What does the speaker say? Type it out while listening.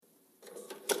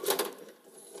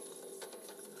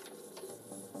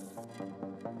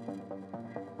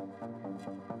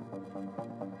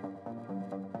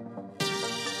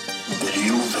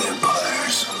Video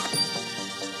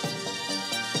vampires.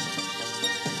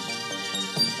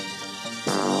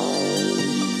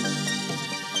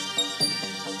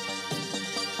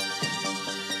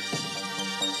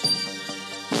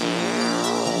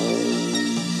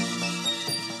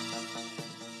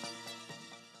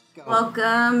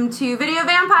 Welcome to Video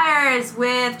Vampires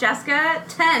with Jessica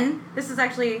 10. This is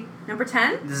actually number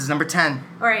 10. This is number 10.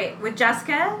 Alright, with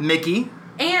Jessica. Mickey.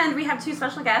 And we have two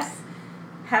special guests.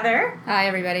 Heather. Hi,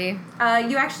 everybody.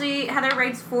 Heather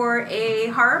writes for a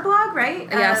horror blog, right?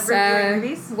 Yes, reviewing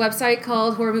movies. Website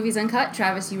called Horror Movies Uncut.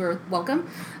 Travis, you are welcome.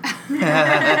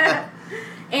 And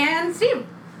Steve.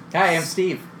 Hi, I'm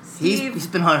Steve. He's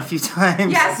been on a few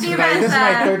times. Yeah, Steve This is is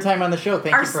my third time on the show.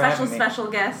 Thank you for having me. our special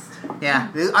guest. Yeah,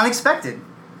 unexpected.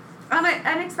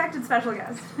 Unexpected special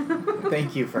guest.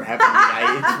 Thank you for having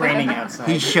me. It's raining outside.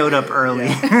 He showed up early.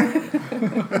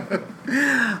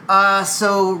 Yeah.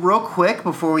 So real quick,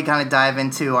 before we kind of dive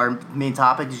into our main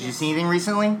topic, did you see anything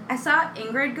recently? I saw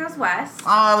Ingrid Goes West.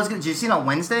 Oh, did you see it on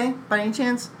Wednesday, by any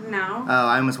chance? No. Oh,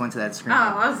 I almost went to that screen.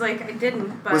 Oh, I was like, I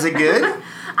didn't. But Was it good?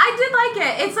 I did like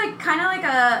it. It's like kind of like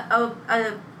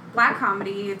a black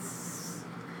comedy.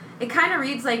 It kind of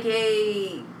reads like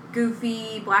a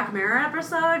goofy Black Mirror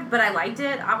episode, but I liked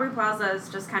it. Aubrey Plaza is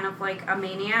just kind of like a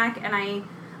maniac, and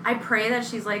I pray that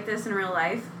she's like this in real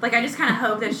life. Like, I just kind of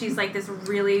hope that she's like this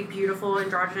really beautiful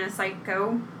androgynous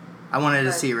psycho. I wanted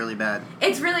to see it really bad.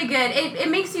 It's really good. It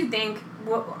makes you think,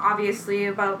 obviously,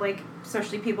 about like,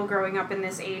 especially people growing up in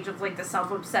this age of like the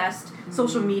self-obsessed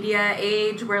social media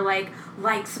age where like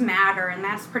likes matter and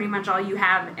that's pretty much all you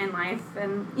have in life.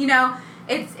 And you know,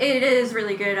 it is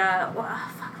really good.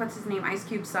 What's his name? Ice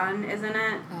Cube's son, isn't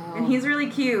it? Oh. And he's really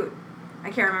cute. I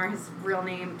can't remember his real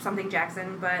name, something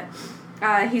Jackson, but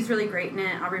he's really great in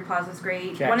it. Aubrey Plaza's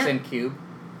great. Jackson Cube.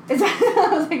 Is that,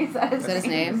 I was like, is that his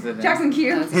name? Jackson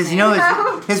Cube.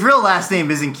 His real last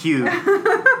name isn't Cube.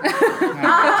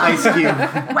 Ice Cube.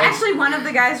 Well, actually, one of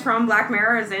the guys from Black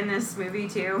Mirror is in this movie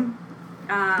too.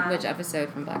 Which episode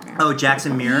from Black Mirror? Oh,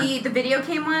 Jackson Mirror? The video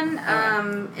game one,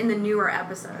 in the newer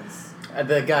episodes.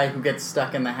 The guy who gets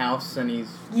stuck in the house and he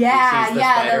sees the the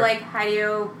spider. like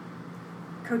Hideo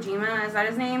Kojima, is that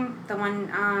his name? The one.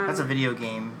 That's a video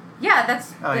game. Yeah, that's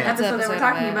the yeah. episode that we're Episode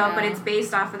talking of it, about, but yeah. it's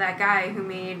based off of that guy who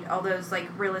made all those like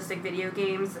realistic video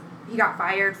games. He got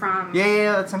fired from.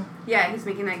 Yeah, that's him. Yeah, he's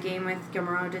making that game with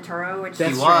Guillermo del Toro, which He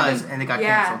Death was, Stranding. and it got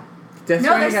Yeah. canceled. Death No,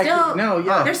 Stranding they're got still. No,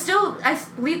 yeah. They're still. I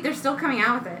believe they're still coming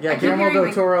out with it. Yeah, I keep Guillermo hearing, del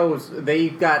like- Toro, they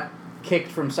got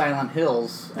kicked from Silent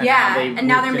Hills. And Yeah, now and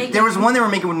now they're moved making- There was one they were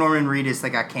making with Norman Reedus that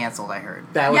got canceled, I heard.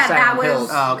 That was Yeah, that Silent was- Hills.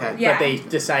 Oh, okay. Yeah. But they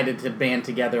decided to band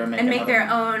together and make and make another their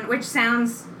one. own, which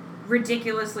sounds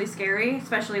ridiculously scary,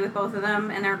 especially with both of them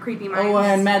and their creepy minds. Oh,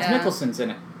 and Mads Yeah. Mikkelsen's in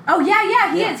it. Oh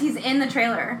yeah, he Yeah. is. He's in the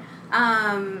trailer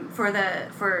for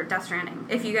Death Stranding.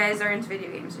 If you guys are into video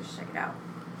games, you should check it out.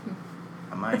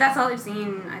 I might. But that's all I've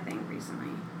seen, I think, recently.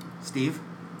 Steve?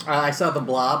 I saw The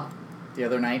Blob the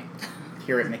other night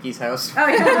here at Mickey's house. Oh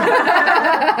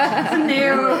yeah, it's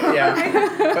new.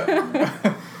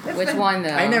 Yeah. Which one, though?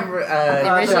 I never.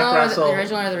 The original, Chuck Russell. the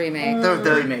original or the remake?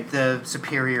 The remake. The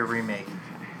superior remake.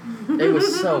 It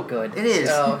was so good. It is.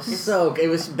 Oh, so good. It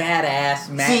was badass.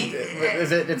 Matt, See,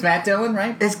 it's Matt Dillon,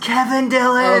 right? It's Kevin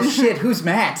Dillon! Oh shit! Who's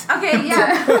Matt? Okay,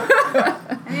 yeah.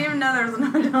 I didn't even know there was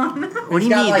another one. What do you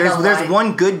got mean? like a There's line.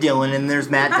 one good Dillon and there's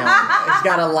Matt Dillon. He's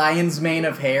got a lion's mane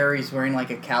of hair. He's wearing like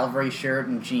a cavalry shirt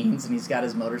and jeans, and he's got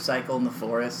his motorcycle in the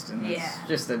forest. And Yeah. it's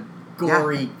just a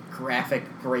gory, graphic,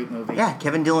 great movie. Yeah,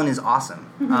 Kevin Dillon is awesome.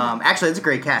 Actually, it's a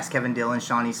great cast. Kevin Dillon,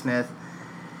 Shawnee Smith,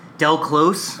 Del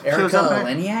Close shows Erica up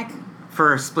in it Leniak.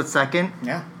 for a split second.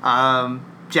 Yeah.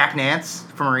 Jack Nance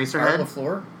from Art Eraserhead.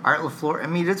 LaFleur. Art LaFleur. I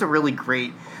mean, it's a really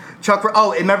great.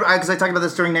 Remember, because I talked about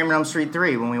this during Nightmare on Elm Street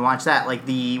 3 when we watched that, like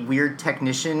the weird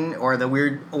technician or the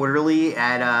weird orderly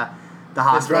at the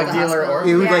hospital. drug dealer or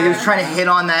He was, like, he was Yeah. trying to hit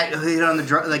on the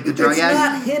drug, like the drug It's addict.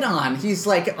 not hit on. He's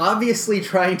like obviously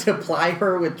trying to ply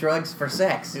her with drugs for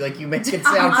sex. Like you make it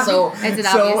sound so It's an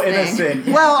so obvious thing.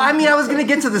 innocent. Well, I mean, I was gonna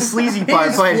get to the sleazy part,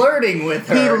 He's but flirting with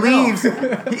her. he No. leaves,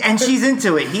 and she's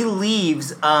into it. He leaves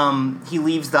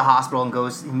the hospital and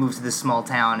he moves to this small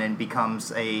town and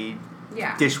becomes a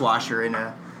Yeah. dishwasher in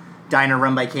a diner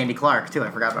run by Candy Clark too. I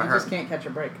forgot about He her. just can't catch a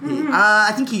break.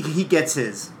 I think he gets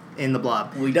his in the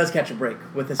Blob. Well, he does catch a break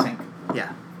with the sink. Yeah.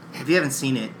 If you haven't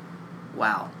seen it,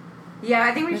 wow. Yeah,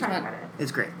 I think we Which talked one? about it.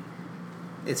 It's great.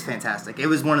 It's fantastic. It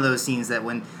was one of those scenes that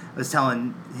when I was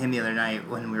telling him the other night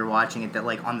when we were watching it that,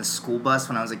 like, on the school bus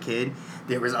when I was a kid,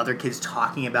 there was other kids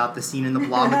talking about the scene in the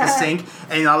blog with the sink,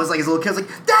 and I was like, as a little kid, I was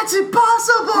like, that's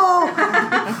impossible!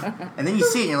 And then you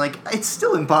see it, and you're like, it's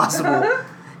still impossible.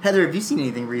 Heather, have you seen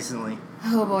anything recently?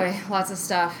 Oh boy, lots of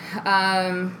stuff.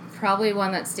 Probably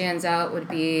one that stands out would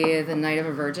be The Night of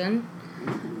a Virgin.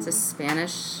 It's a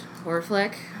Spanish horror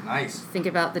flick. Nice. Think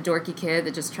about the dorky kid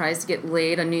that just tries to get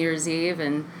laid on New Year's Eve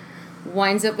and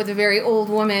winds up with a very old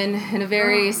woman in a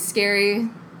very scary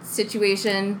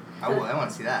situation. Oh, I want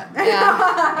to see that. Yeah.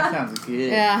 That sounds good.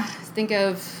 Yeah. Think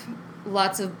of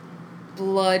lots of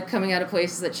blood coming out of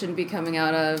places that shouldn't be coming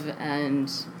out of,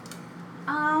 and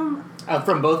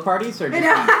From both parties or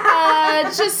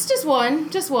just one?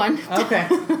 just one. Okay.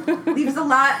 Leaves a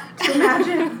lot to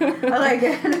imagine. I like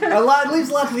it. Leaves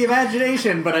a lot to the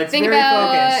imagination, but it's Think very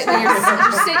about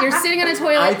focused. you're sitting on a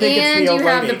toilet I think it's and the you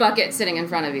have lady. the bucket sitting in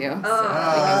front of you.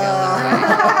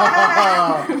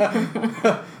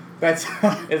 That's.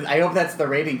 I hope that's the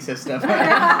rating system. 2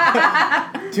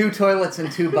 toilets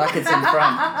and 2 buckets in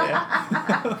front.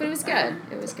 Yeah. But it was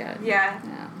good. Yeah.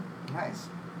 Nice.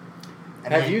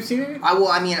 Have you seen it? I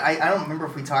don't remember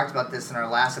if we talked about this in our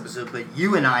last episode, but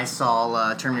you and I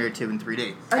saw Terminator 2 in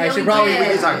 3D. Oh, yeah, I should we probably.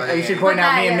 did. talk about it, You should yeah. point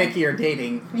out But me and that, Mickey are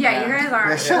dating. Yeah, you guys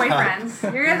are Shut up.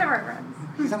 boyfriends. You guys are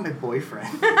boyfriends. He's not my boyfriend.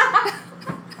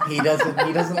 He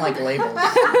doesn't like labels.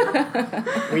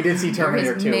 We did see You're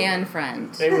Terminator his 2. man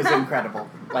friend. It was incredible.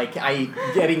 Like,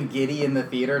 getting giddy in the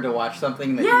theater to watch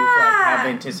something that you've Yeah. have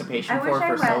anticipation I for wish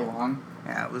I so went. long.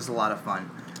 Yeah, it was a lot of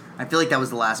fun. I feel like that was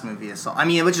the last movie I saw. I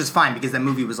mean, which is fine because that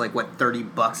movie was like, what,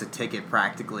 $30 a ticket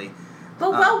practically.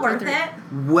 But well worth it.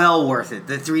 Well worth it.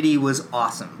 The 3D was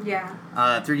awesome. Yeah.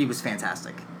 3D was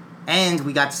fantastic. And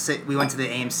we went to the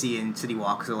AMC in City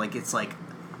Walk, so like it's like,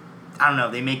 I don't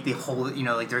know, they make the whole,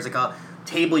 like there's like a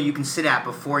table you can sit at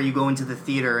before you go into the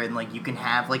theater, and like you can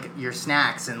have like your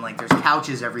snacks, and like there's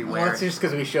couches everywhere. Well, that's just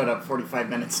because we showed up 45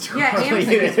 minutes too Yeah, early.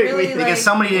 AMC is really, because like-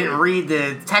 somebody didn't read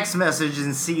the text message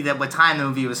and see that what time the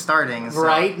movie was starting. So,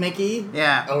 Right, Mickey?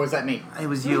 Yeah. Oh, was that me? It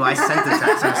was you. I sent the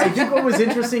text I message. think what was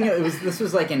interesting, this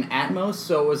was like an Atmos,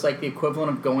 so it was like the equivalent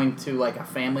of going to like a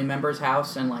family member's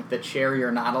house, and like the chair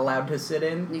you're not allowed to sit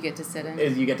in You get to sit in.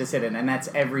 is you get to sit in, and that's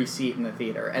every seat in the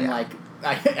theater. And Yeah. like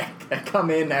I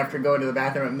come in after going to the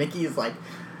bathroom, and Mickey is like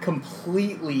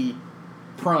completely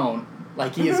prone.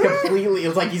 Like he is completely. It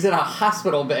was like he's in a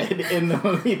hospital bed in the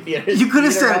movie theater. You could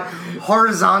have said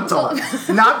horizontal,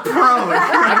 not prone.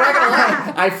 I'm not gonna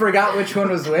lie, I forgot which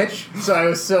one was which, so I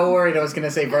was so worried I was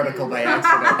gonna say vertical by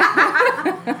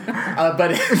accident.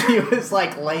 But he was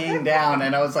like laying down,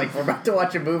 and I was like, "We're about to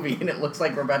watch a movie, and it looks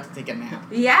like we're about to take a nap."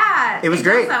 Yeah. It was does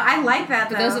great. though. I like that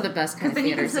though. But those are the best kind Because of then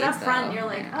you can theater sit up seats, front though. and you're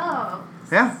like, Yeah. oh.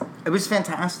 Yeah, it was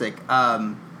fantastic.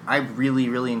 I really,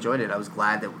 really enjoyed it. I was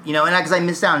glad that, and because I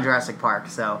missed out on Jurassic Park,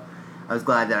 so I was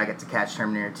glad that I got to catch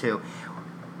Terminator 2.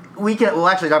 We'll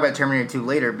actually talk about Terminator 2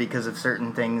 later because of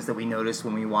certain things that we noticed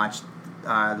when we watched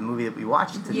the movie that we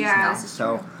watched today. Yeah, this is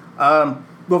So,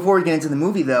 before we get into the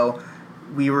movie, though,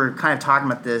 we were kind of talking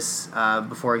about this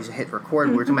before we hit record.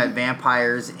 We were talking about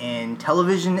vampires in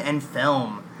television and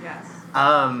film. Yes.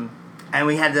 And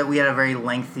we had a very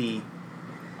lengthy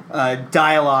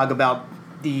dialogue about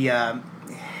the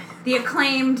The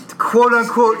acclaimed. quote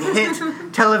unquote hit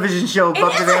television show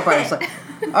Buffy the is a Vampire hit. Slayer.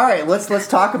 All right, let's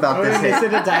talk about Oh, this when they hit.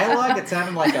 said a dialogue, it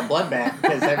sounded like a bloodbath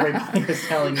because everybody was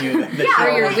telling you that the Yeah,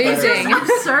 show you're was it's better. losing.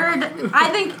 just absurd. I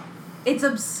think it's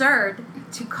absurd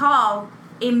to call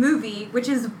a movie, which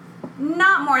is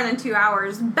not more than 2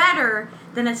 hours, better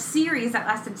than a series that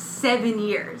lasted 7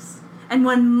 years and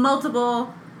won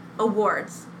multiple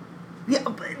awards. Yeah,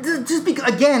 but just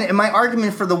because, again, in my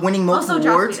argument for the winning multiple Also,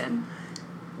 Joss awards. Whedon.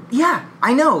 Yeah,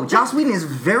 I know. Joss Whedon is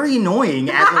very annoying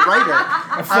as a writer.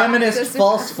 A feminist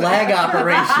false flag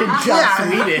operation, Joss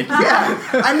Whedon. Yeah,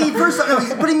 I mean,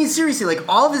 but I mean, seriously, like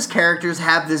all of his characters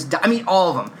have this. all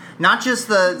of them, not just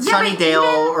the Sunnydale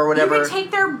but or whatever. You could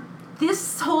take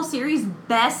this whole series'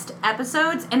 best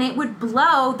episodes, and it would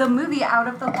blow the movie out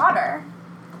of the water.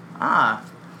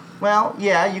 Well,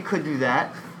 yeah, you could do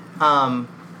that.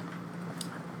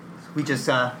 We just,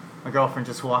 my girlfriend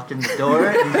just walked in the door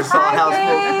and just saw a house.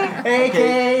 Hey,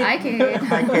 Kate. Hi, Kate.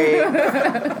 Hi, Kate.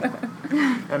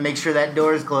 Gotta make sure that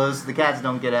door is closed so the cats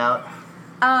don't get out.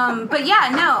 But yeah,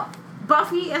 no,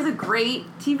 Buffy is a great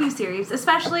TV series,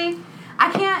 especially. I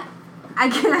can't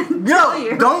tell No,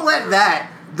 you. don't let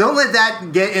that Don't let that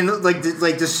get in, like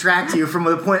distract you from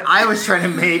the point I was trying to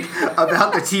make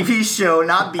about the TV show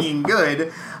not being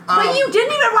good. But you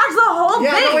didn't even watch the whole thing.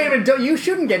 Yeah, but wait a minute. You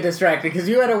shouldn't get distracted because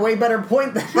you had a way better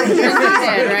point than But me.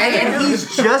 and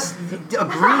he's just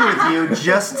agreeing with you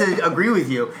just to agree with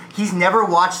you. He's never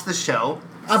watched the show.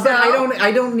 But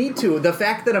I don't need to. The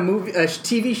fact that a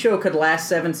TV show could last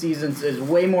 7 seasons is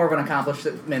way more of an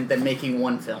accomplishment than making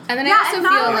one film. And then Yeah, I also and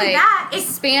not feel only like that, it's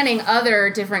spanning other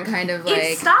different kind of like.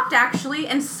 It stopped actually,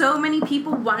 and so many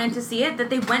people wanted to see it that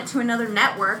they went to another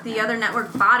network. The other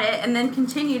network bought it and then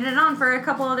continued it on for a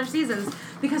couple other seasons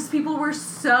because people were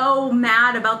so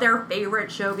mad about their favorite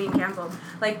show being canceled.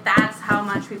 Like, that's how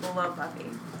much people love Buffy.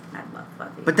 I love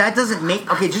Buffy. But that doesn't make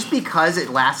just because it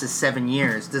lasted 7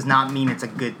 years does not mean it's a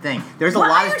good thing. There's a What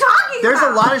lot are of you talking there's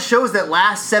about? a lot of shows that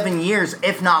last 7 years,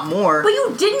 if not more. But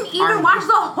you didn't even Aren't- watch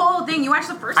the whole thing. You watched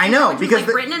the first I season, know, which because was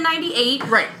like written in '98,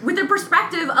 Right. with the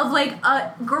perspective of like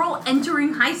a girl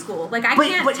entering high school. Like I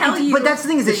can't but tell you. But that's the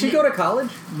thing is Did that she go to college?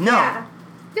 No. Yeah.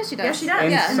 Yes, she does. Yes, she does.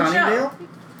 In Yeah. In the show. Sunnydale?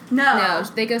 No. No,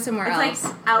 they go somewhere It's else.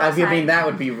 like outside. I mean, that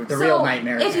would be the real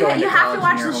nightmare. If is you going you to have to college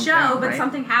watch in the your show, hometown, but right?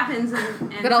 something happens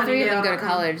in But all 3 of them Sunnydale, go to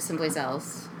college someplace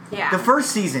else. Yeah. The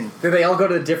first season. Do they all go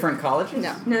to different colleges?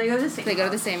 No. No, they go to the same. They go to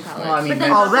the same college. Well, I mean, But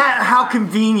then- Oh, that how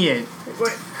convenient.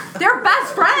 They're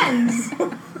best friends.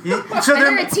 So And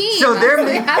they're a team. So they're So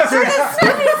they have They're the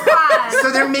Snoopy Squad. so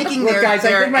they're making Look, their guys, I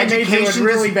their think my major would education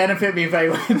really benefit me if I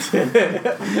went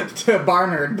to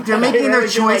Barnard. They're making their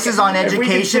choices on if we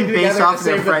can education stick based together off to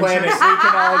their save the planet, friendships. we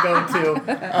can all go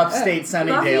to upstate Buffy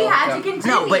Sunnydale. had to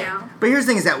continue. No, but here's the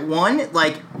thing: is that one,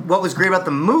 like, what was great about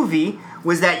the movie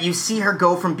was that you see her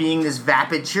go from being this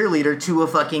vapid cheerleader to a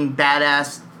fucking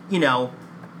badass,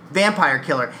 vampire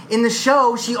killer. In the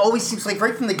show, she always seems like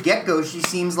right from the get go, she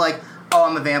seems like, oh,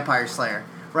 I'm a vampire slayer,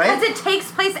 right? Because it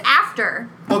takes place after.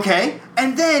 Okay,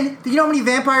 and then you know how many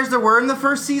vampires there were in the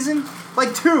first season?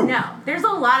 Like 2. No, there's a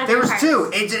lot of. There was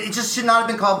vampires. 2. It just should not have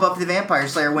been called Buffy the Vampire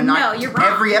Slayer when No, not you're wrong.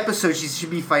 every episode she should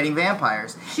be fighting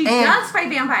vampires. She and does fight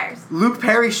vampires. Luke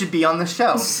Perry should be on the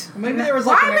show. Maybe there was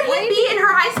like Why would he be in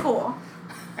her high school?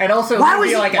 And also, Why he'd was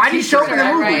be he- like a why did he show up in the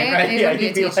teacher, movie? Right? He Yeah, would be a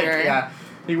he'd be like, teacher. yeah.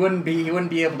 He wouldn't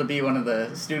be able to be one of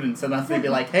the students unless they'd be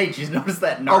like, "Hey, did you notice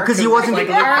that?" Oh, because he wasn't like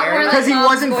Or- or like because he mom's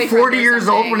wasn't boyfriend 40 or years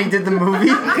old when he something. did the movie.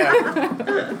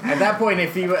 Yeah. At that point,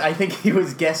 I think he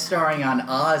was guest starring on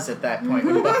Oz at that point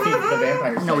when Buffy the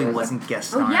Vampire Slayer No, he was wasn't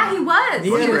guest Oh starring. yeah, he was. Yeah, he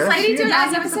was really? like, Did he do an yeah, Oz he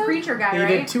was the episode? preacher guy, He right?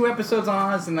 did 2 episodes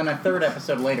on Oz and then a 3rd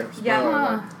episode later. Spoiler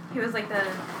Yeah. alert. He was like the.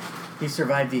 He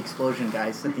survived the explosion,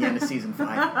 guys, at the end of season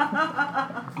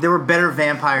 5. There were better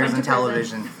vampires Went on to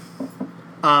prison.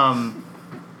 television.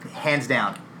 Hands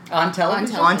down. On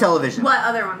television? On television. What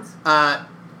other ones?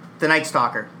 The Night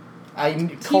Stalker.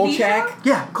 Kolchak? show?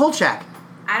 Yeah, Kolchak.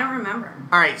 I don't remember.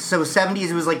 All right, so 70s,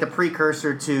 it was like the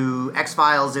precursor to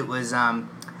X-Files. It was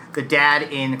the dad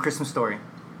in A Christmas Story,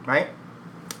 right?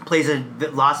 Plays a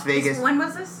Las Vegas, When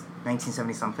was this?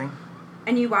 1970-something.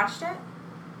 And you watched it?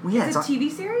 Well, yeah, Is it's it on-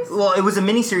 TV series? Well, it was a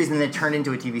miniseries and then it turned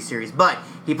into a TV series. But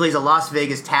he plays a Las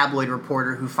Vegas tabloid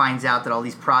reporter who finds out that all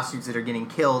these prostitutes that are getting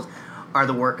killed are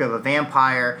the work of a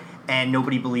vampire, and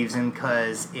nobody believes him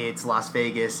because it's Las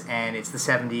Vegas and it's the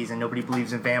 70s and nobody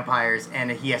believes in vampires,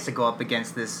 and he has to go up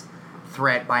against this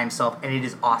threat by himself, and it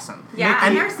is awesome. Yeah, I've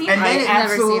And- never seen and it. then I it-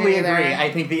 Never absolutely seen it either. agree.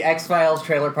 I think the X-Files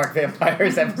Trailer Park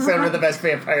Vampires episode were the best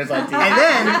vampires on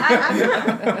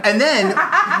TV. and then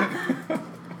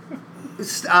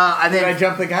Did I then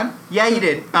jump the gun? yeah, you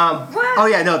did. What? Oh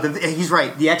yeah, no, he's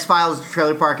right. The X-Files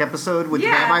Trailer Park episode with the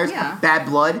Yeah, vampires, yeah. Bad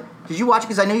Blood. Did you watch it?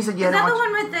 Because I know you said you Is hadn't that the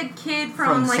watched. one with the kid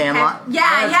From like Sandlot? Yeah,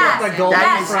 That's yeah. got the gold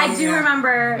That is- I from- do yeah.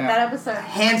 remember Yeah. that episode.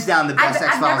 Hands down the best I've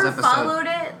X-Files never episode. followed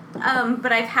it,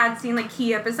 but I've had seen like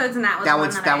key episodes, and that was That one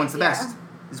one's that the yeah. best.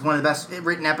 It's one of the best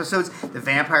written episodes. The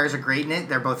vampires are great in it.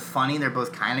 They're both funny. They're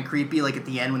both kind of creepy. Like at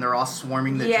the end when they're all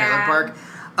swarming the Yeah. trailer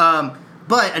park.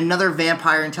 But another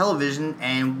vampire in television,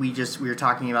 and we were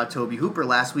talking about Toby Hooper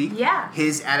last week. Yeah.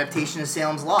 His adaptation of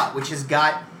Salem's Lot, which has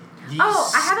got the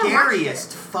Oh, I haven't watched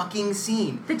scariest fucking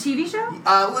scene. The TV show?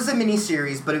 It was a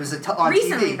miniseries, but it was on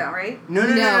Recently, TV. though, right? No.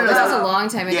 this was a long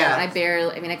time ago, Yeah.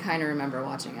 and I kind of remember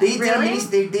watching it. They did a Really?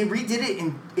 they redid it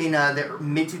in the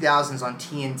mid 2000s on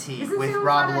TNT Isn't with Sam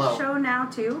Rob on Lowe. a show now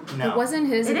too? No, It wasn't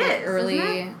his It like, is, early.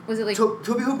 isn't it? Was it like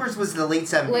Toby Hooper's was the late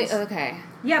 70s. late? Okay.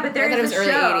 Yeah, but I there's thought it was a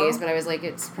early show. 80s, but I was like,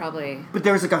 it's probably. But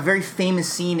there was like a very famous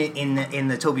scene in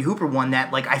the Toby Hooper one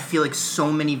that like I feel like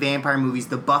so many vampire movies,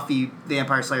 the Buffy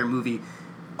Vampire Slayer movie,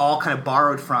 all kind of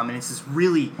borrowed from, and it's this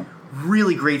really,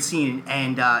 really great scene,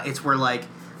 and it's where like I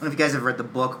don't know if you guys have read the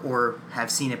book or have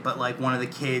seen it, but like one of the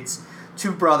kids,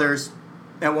 2 brothers,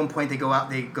 at one point they're going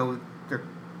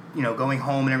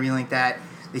home and everything like that.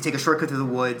 They take a shortcut through the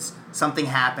woods. Something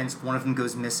happens. One of them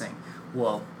goes missing.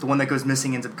 Well, the one that goes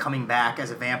missing ends up coming back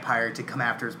as a vampire to come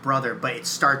after his brother. But it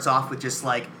starts off with just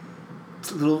like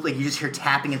little, like you just hear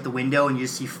tapping at the window and you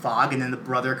just see fog, and then the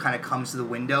brother kind of comes to the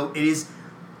window. It is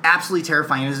absolutely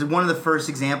terrifying. It is one of the first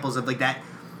examples of like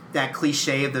that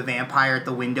cliche of the vampire at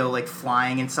the window, like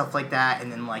flying and stuff like that.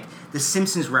 And then like The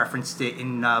Simpsons referenced it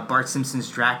in Bart Simpson's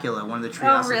Dracula, one of the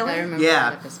Treehouse. Oh, really? I remember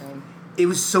that episode. It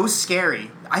was so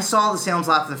scary. I saw the Salem's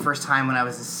Lot for the first time when I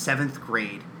was in 7th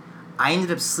grade. I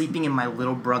ended up sleeping in my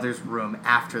little brother's room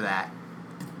after that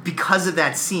because of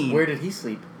that scene. Where did he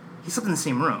sleep? He slept in the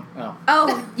same room.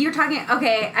 Oh, you're talking...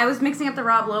 Okay, I was mixing up the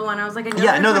Rob Lowe one. I was like, I know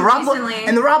Yeah, no, the Rob Lowe...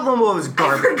 And the Rob Lowe one was I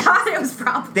garbage. forgot it was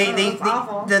Rob Lowe. They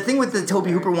awful. the thing with the Tobe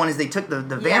Hooper one is they took the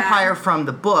vampire from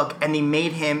the book and they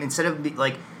made him, instead of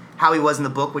like how he was in the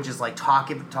book, which is like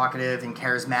talkative and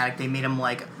charismatic, they made him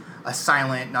like a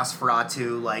silent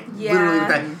Nosferatu, like literally with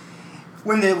that.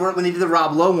 When they did the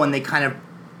Rob Lowe one, they kind of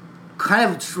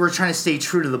were trying to stay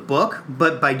true to the book,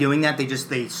 but by doing that,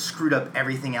 they screwed up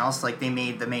everything else. Like they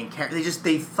made the main character,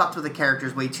 they fucked with the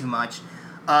characters way too much.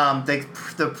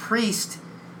 The priest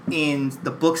in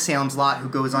the book Salem's Lot, who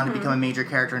goes on to become a major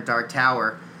character in Dark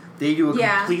Tower, they do a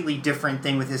completely different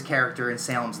thing with his character in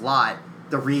Salem's Lot,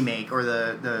 the remake or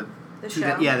the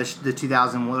show. The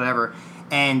 2000 whatever.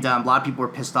 And a lot of people were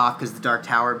pissed off because the Dark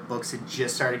Tower books had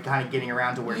just started kind of getting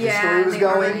around to where his story was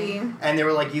going. And they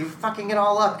were like, you fucking it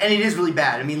all up. And it is really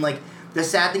bad. I mean, like, the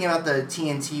sad thing about the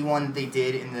TNT one that they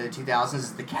did in the 2000s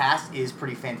is the cast is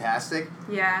pretty fantastic.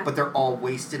 Yeah. But they're all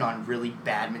wasted on really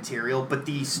bad material. But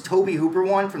the Tobe Hooper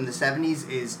one from the 70s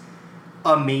is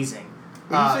amazing.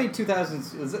 When you say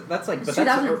 2000s, that's like... But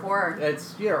 2004.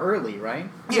 That's early, right?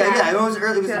 Yeah, it was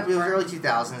early. It was early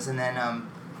 2000s. And then...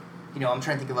 I'm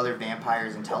trying to think of other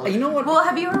vampires in television. You know what? Well,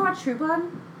 have you ever watched True Blood?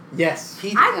 Yes.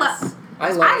 I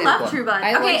love True Blood.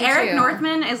 I liked it Eric too.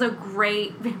 Northman is a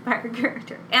great vampire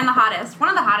character. And the hottest. One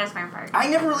of the hottest vampires. I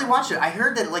never really watched it. I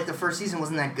heard that like the first season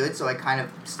wasn't that good, so I kind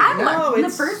of stayed the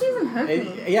first season hooked me.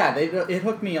 It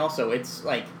hooked me also. It's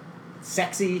like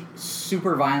sexy,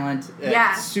 super violent,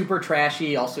 super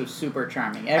trashy, also super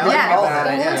charming. Everything about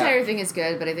The it. whole entire thing is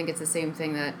good, but I think it's the same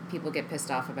thing that people get pissed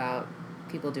off about.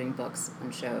 People doing books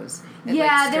and shows. It,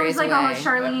 there was like all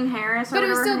Charlene Harris. But it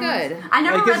was still good. I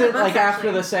never read the books,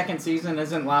 after the second season,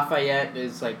 isn't Lafayette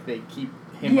is like they keep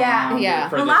him around? Yeah.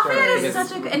 Well, Lafayette is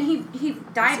such a good, and he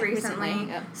died recently.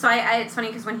 Yep. So I it's funny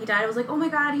because when he died, I was like, oh my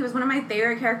god, he was one of my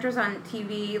favorite characters on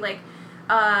TV. Like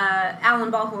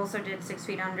Alan Ball, who also did 6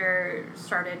 Feet Under,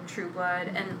 started True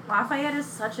Blood, and Lafayette is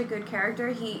such a good character.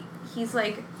 He's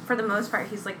like, for the most part,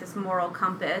 he's like this moral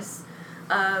compass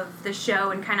of the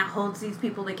show and kind of holds these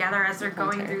people together as they're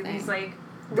going through these like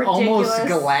ridiculous, almost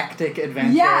galactic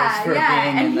adventures for being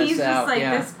and in he's this just like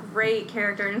this great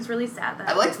character, and it's really sad that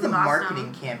I liked the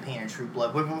marketing campaign of True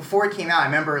Blood. Before it came out, I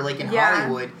remember like in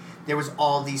Hollywood there was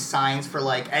all these signs for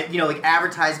like like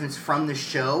advertisements from the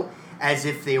show as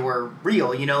if they were real,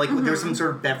 like there was some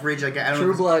sort of beverage, like I don't know.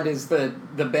 True Blood is the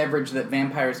beverage that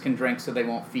vampires can drink so they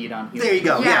won't feed on humans. There you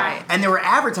go, yeah. And they were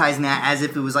advertising that as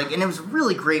if it was like, and it was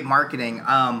really great marketing.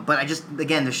 But I just,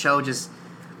 again, the show just,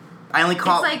 I only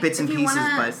caught bits and pieces. If you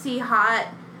want but to see hot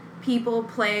people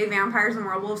play vampires and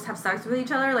werewolves have sex with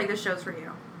each other, like this show's for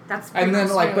you. That's and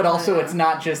then like, but also it's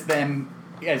not just them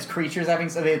as creatures having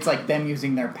sex, it's like them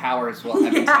using their powers while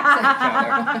having sex with each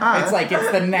other. It's like, it's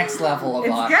the next level of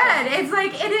awesome. It's good. It's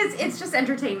like, it's just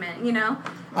entertainment, you know?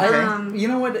 You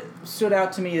know what stood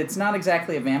out to me? It's not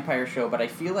exactly a vampire show, but I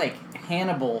feel like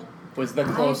Hannibal was the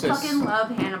closest. I fucking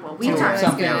love Hannibal. To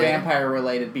something vampire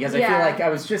related, because I feel like I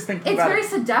was just thinking about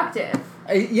it's very seductive.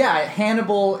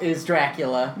 Hannibal is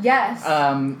Dracula. Yes.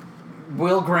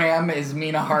 Will Graham is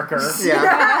Mina Harker. Lawrence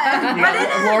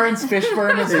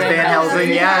Fishburne is Van Helsing.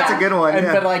 Yeah, it's a good one.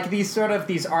 But like these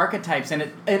archetypes, and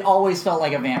it always felt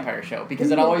like a vampire show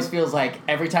because it always feels like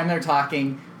every time they're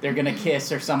talking, they're gonna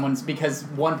kiss or because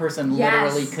one person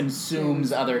literally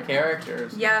consumes other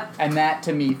characters. Yeah. And that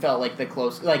to me felt like the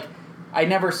close. Like I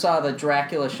never saw the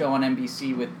Dracula show on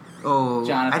NBC with.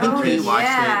 Jonathan. I think Kate Pryce. watched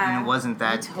it, and it wasn't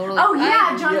that.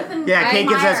 Jonathan. Yeah, Kate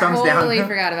gives that thumbs down. I totally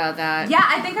forgot about that. Yeah,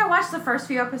 I think I watched the first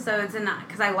few episodes, and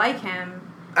because I like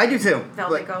him. I do too.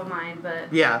 Velvet Goldmine,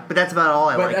 but yeah, but that's about all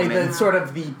I like. But the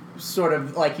sort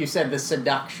of like you said, the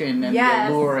seduction and the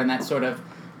allure and that sort of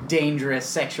dangerous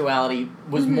sexuality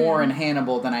was more in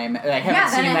Hannibal than I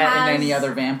haven't seen that in any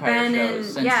other vampire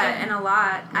shows. And a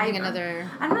lot. I'm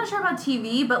not sure about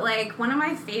TV, but like one of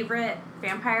my favorite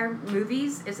vampire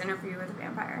movies is Interview with a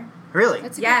Vampire. Really?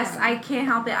 Yes, I can't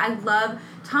help it. I love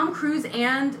Tom Cruise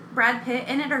and Brad Pitt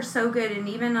in it are so good, and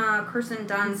even Kirsten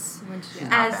Dunst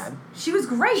as she was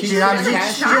great. She's You know what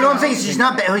I'm saying? She's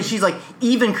not bad. She's like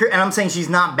and I'm saying she's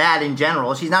not bad in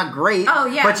general. She's not great. Oh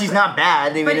yeah, but she's not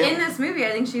bad. But in this movie,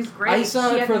 I think she's great. I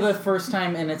saw it for the first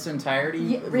time in its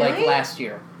entirety, like last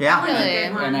year. Yeah, Really?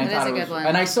 And I That thought is a it was, good one.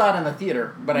 and I saw it in the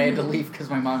theater, but I had to leave because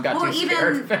my mom got too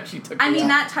scared. She took me out.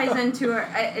 that ties into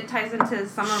it ties into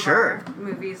some of our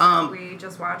movies that we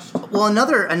just watched. Well,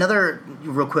 another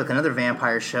real quick, another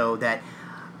vampire show that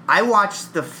I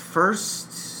watched the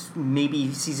first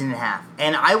maybe season and a half,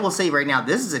 and I will say right now,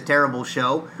 this is a terrible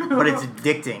show, but it's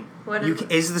addicting. What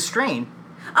is The Strain?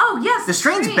 Oh yes, The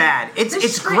Strain's bad.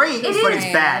 It's great, but it's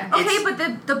bad. Okay,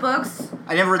 but the books.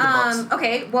 I never read the books.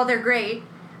 Okay, well they're great.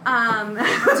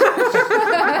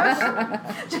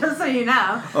 Just so you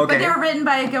know. Okay. But they were written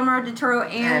by Guillermo del Toro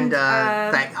and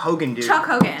that Hogan dude. Chuck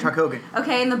Hogan. Chuck Hogan.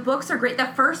 Okay, and the books are great. The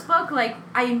first book, like,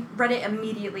 I read it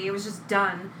immediately. It was just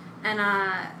done. And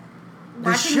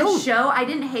watching the show, I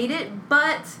didn't hate it,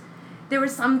 but there were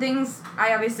some things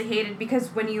I obviously hated because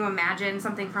when you imagine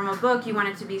something from a book, you want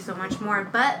it to be so much more.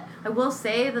 But I will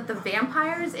say that the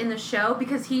vampires in the show,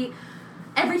 because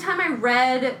every time I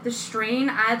read The Strain,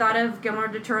 I thought of Guillermo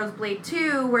del Toro's Blade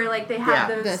 2, where, like, they have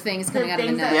those... The things coming out of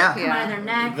the neck. that come out of their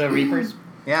neck. The Reapers?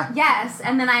 Yeah. Yes,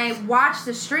 and then I watched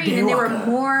The Strain, and they were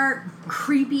more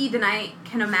creepy than I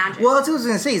can imagine. Well, that's what I was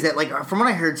going to say, is that, like, from what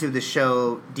I heard, too, the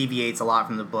show deviates a lot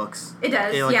from the books. It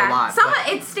does, like, yeah. a lot.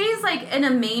 It stays, like, in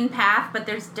a main path, but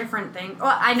there's different things.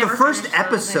 Well, I never The first finished those.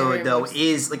 episode, though,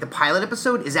 is, like, the pilot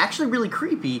episode is actually really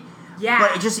creepy. Yeah.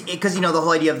 But it just, because, the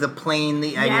whole idea of the plane,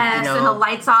 the idea, Yes, and the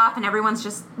lights off, and everyone's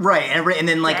just... Right, and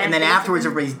then, like, dead, and then afterwards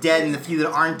basically. everybody's dead, and the few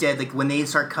that aren't dead, like, when they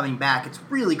start coming back, it's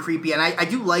really creepy, and I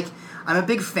do like... I'm a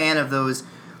big fan of those,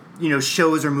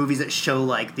 shows or movies that show,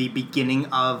 like, the beginning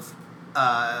of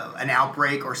an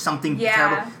outbreak or something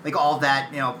terrible. Like, all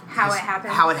that, How it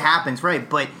happens. How it happens, right.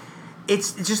 But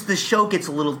it's just the show gets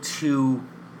a little too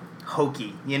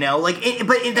hokey, Like,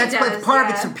 that's part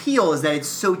of its appeal is that it's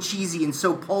so cheesy and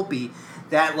so pulpy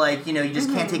that, like, you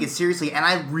just can't take it seriously. And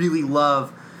I really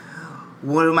love...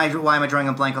 Why am I drawing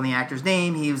a blank on the actor's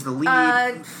name? He was the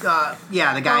lead. The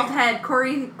guy. Bald head,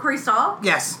 Corey Stahl?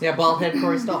 Yes. Yeah, bald head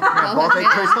Corey Stahl. Bald head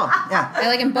Corey Stahl. Yeah. I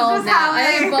like him bald now.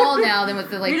 I like him bald now than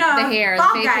with the the hair, the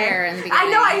fake hair in the beginning.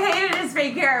 I know I hated his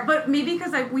fake hair, but maybe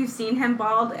because we've seen him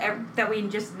bald that we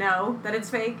just know that it's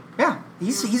fake. Yeah,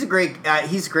 he's a great.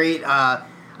 He's great. I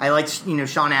liked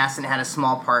Sean Astin had a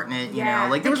small part in it.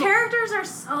 Like the characters are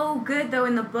so good though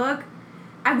in the book.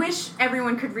 I wish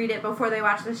everyone could read it before they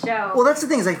watch the show. Well, that's the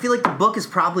thing is I feel like the book is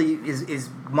probably is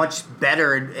much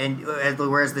better, and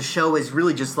whereas the show is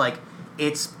really just like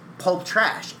it's pulp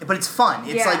trash, but it's fun.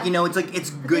 It's like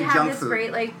it's good junk food. They have this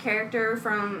great like character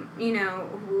from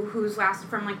who's lasted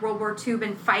from like World War II,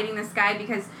 been fighting this guy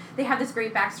because they have this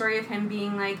great backstory of him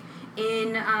being like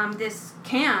in this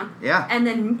camp, and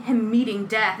then him meeting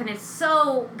death, and it's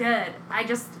so good.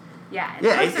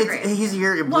 He's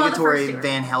your obligatory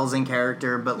Van Helsing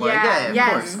character, but like, of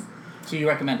course. So you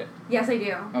recommend it? Yes, I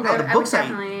do. Okay. I would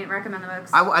definitely recommend the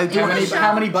books. I do.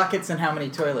 How many buckets and how many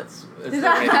toilets? Two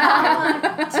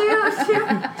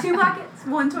buckets,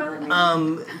 one toilet.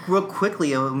 Maybe. Real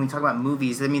quickly, when we talk about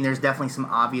movies, I mean, there's definitely some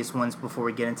obvious ones before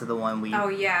we get into the one we. Oh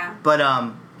yeah. But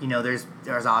there's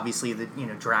obviously the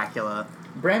Dracula.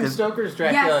 Bram Stoker's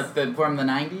Dracula from the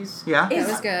 90s. Yeah. That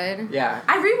was good. Yeah.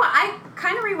 I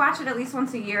kind of rewatch it at least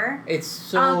once a year. It's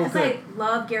so good. Because I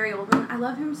love Gary Oldman. I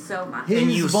love him so much.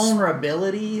 His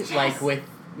vulnerability, like with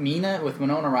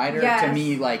Winona Ryder, to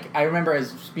me, like, I remember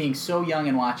as being so young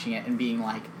and watching it and being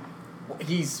like,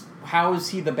 how is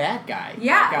he the bad guy?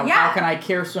 Yeah, like, how can I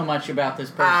care so much about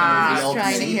this person who's the ultimate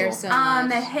trying to evil? care so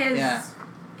much.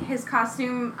 His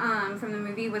costume from the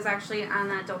movie was actually on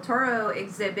that Del Toro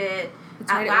exhibit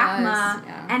at right,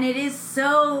 LACMA, and it is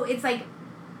so. It's like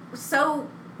so.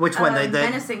 Which one? The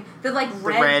menacing. The like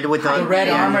red with the red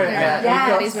armor.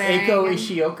 Yes. Eiko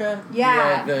Ishioka.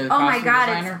 Yeah. The oh my costume god,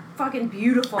 designer. it's fucking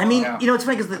beautiful. I mean, it's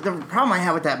funny because the problem I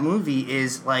have with that movie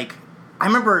is like. I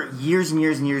remember years and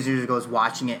years and years ago I was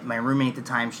watching it. My roommate at the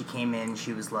time, she came in,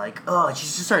 she was like, she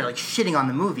just started like shitting on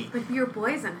the movie. But your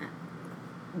boy's in it.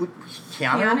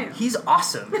 Keanu? He's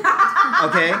awesome.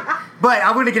 Okay? But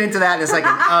I'm going to get into that in a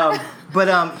second.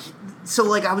 So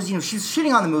like I was, she was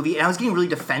shitting on the movie and I was getting really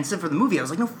defensive for the movie. I was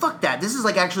like, no, fuck that. This is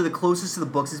like actually the closest to the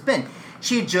books it's been.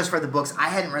 She had just read the books. I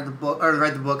hadn't read the book.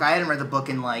 I hadn't read the book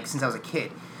in like since I was a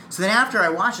kid. So then after I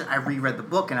watched it, I reread the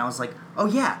book and I was like, oh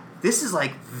yeah, this is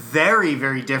like very,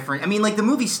 very different. I mean, like the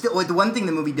movie still, like the one thing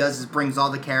the movie does is brings all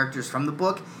the characters from the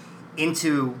book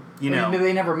into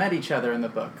They never met each other in the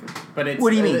book. But it's, what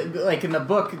do you mean? Like in the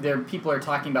book, people are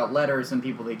talking about letters and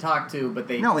people they talk to, but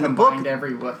they combined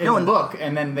everyone in the book,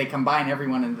 and then they combine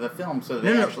everyone into the film so that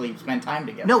they actually spend time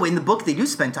together. No, in the book they do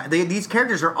spend time. These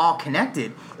characters are all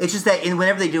connected. It's just that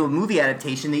whenever they do a movie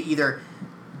adaptation, they either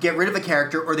get rid of a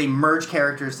character or they merge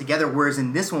characters together. Whereas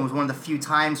in this one was one of the few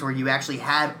times where you actually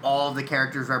had all of the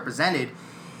characters represented.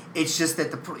 It's just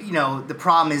that the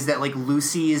problem is that like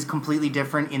Lucy is completely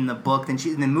different in the book than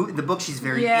she in the book. She's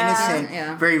very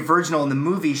innocent, very virginal. In the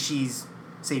movie, she's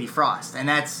Sadie Frost, and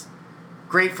that's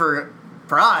great for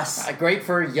us. Great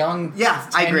for young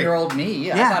 10-year-old me.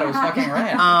 I thought it was fucking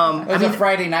rad. It was a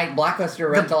Friday night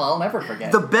blockbuster rental I'll never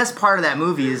forget. The best part of that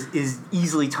movie is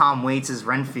easily Tom Waits as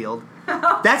Renfield.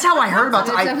 That's how I heard about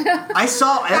it. I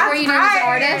saw. Were you known as an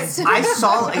artist? I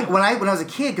saw when I was a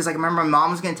kid because I remember my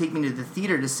mom was going to take me to the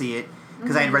theater to see it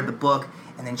because I had read the book,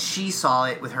 and then she saw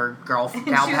it with her gal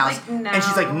pals, and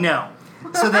she's like, no.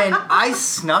 So then I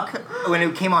snuck when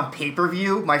it came on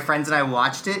pay-per-view. My friends and I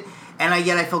watched it, and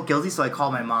I felt guilty, so I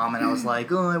called my mom and I was like,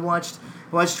 oh, I watched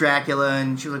Dracula,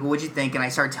 and she was like, well, what'd you think? And I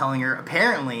started telling her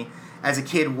apparently, as a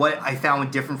kid, what I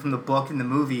found different from the book and the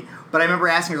movie. But I remember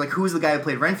asking her, like, who's the guy who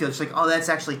played Renfield? She's like, oh, that's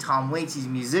actually Tom Waits. He's a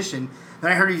musician.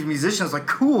 Then I heard he's a musician. I was like,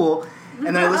 cool. And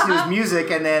then I listened to his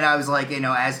music, and then I was like,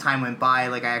 as time went by,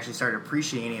 like, I actually started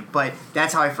appreciating it. But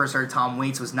that's how I first heard Tom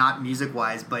Waits, was not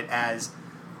music-wise, but as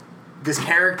this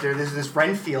character, this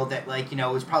Renfield that, like,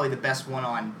 was probably the best one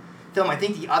on film. I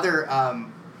think the other...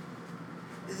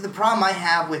 the problem I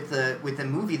have with the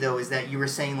movie, though, is that you were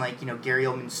saying, like, Gary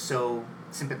Oldman's so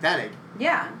sympathetic.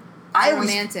 Yeah.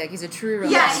 Romantic. He's a true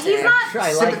romantic. Yeah, he's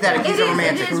not sympathetic. He's a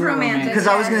romantic. It is romantic. Because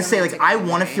I was going to say, like, I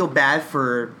want to feel bad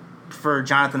for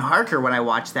Jonathan Harker when I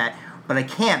watch that, but I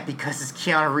can't because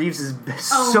Keanu Reeves is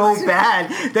so bad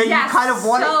that you kind of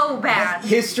want so bad.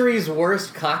 History's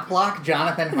worst cockblock,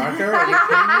 Jonathan Harker. Are you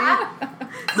kidding me?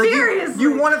 Like, seriously.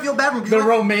 you want to feel bad for him. The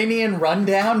Romanian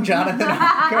rundown, Jonathan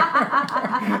Harker.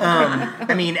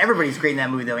 I mean, everybody's great in that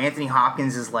movie, though. Anthony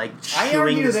Hopkins is like. I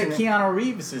argue that Keanu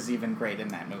Reeves is even great in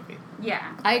that movie.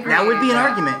 Yeah, I agree. That would be an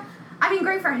argument. I mean,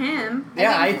 great for him.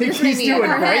 Yeah, I think he's doing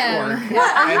great work.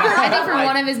 I think for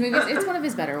one of his movies, it's one of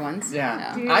his better ones.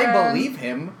 Yeah. I believe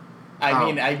him. I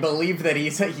mean, I believe that he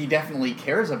definitely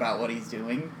cares about what he's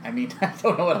doing. I mean, I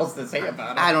don't know what else to say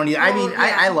about it. I don't either. I mean,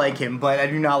 I like him, but I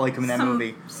do not like him in that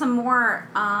movie. Some more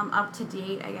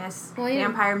up-to-date, I guess,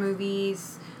 vampire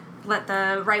movies. Let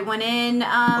the Right One In.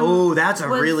 That's a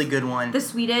really good one. The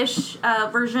Swedish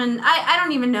version. I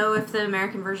don't even know if the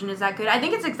American version is that good. I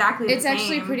think it's exactly the same. It's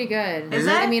actually pretty good. Is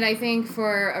it? I mean, I think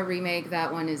for a remake,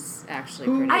 that one is actually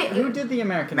pretty good. Who did the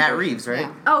American Matt version? Reeves, right?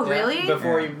 Yeah. Oh, really?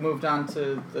 Before he moved on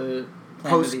to the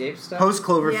Planet of the Apes stuff?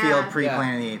 Post-Cloverfield,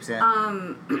 pre-Planet of the Apes,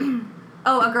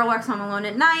 A Girl Walks Home Alone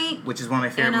at Night. Which is one of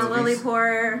my favorite Anna movies.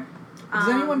 Lillipour. Has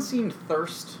anyone seen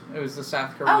Thirst? It was the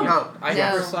South Korean. I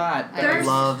never saw it. Thirst?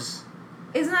 Loves.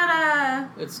 Isn't that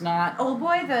It's not. Old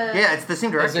Boy? Yeah, it's the same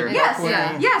director. Yes,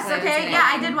 Yeah. okay. Yeah,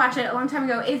 I did watch it a long time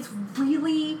ago. It's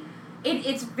really...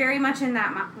 It's very much in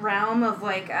that realm of,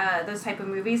 like, those type of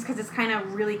movies, because it's kind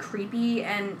of really creepy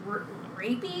and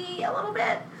rapey a little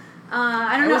bit.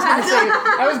 I don't know how to say.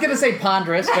 I was gonna say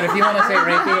ponderous, but if you want to say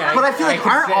rapey, but I feel like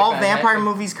aren't all vampire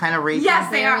movies kind of rapey?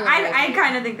 Yes, they are. I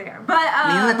kind of think they are. But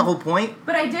isn't that the whole point?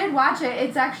 But I did watch it.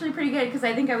 It's actually pretty good because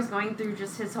I think I was going through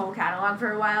just his whole catalog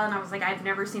for a while, and I was like, I've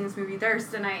never seen this movie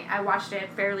Thirst, and I watched it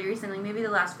fairly recently, maybe the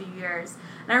last few years,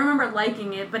 and I remember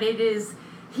liking it. But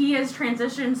he has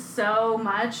transitioned so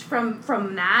much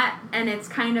from that, and it's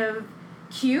kind of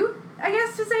cute, I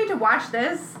guess, to say, to watch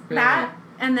that,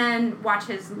 and then watch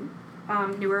his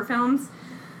newer films.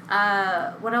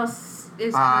 What else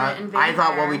is current in vampire? I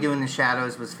thought What We Do in the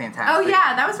Shadows was fantastic. Oh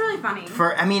yeah, that was really funny.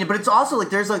 But it's also like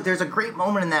there's a great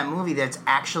moment in that movie that's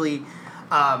actually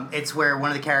it's where one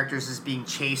of the characters is being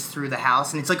chased through the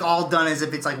house, and it's like all done as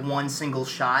if it's like one single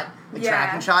shot,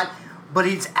 tracking shot. But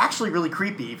it's actually really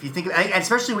creepy if you think,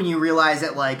 especially when you realize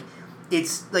that like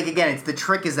it's like again, it's the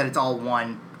trick is that it's all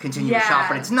one continuous shot,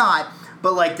 but it's not.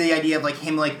 But like the idea of like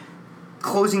him like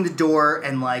closing the door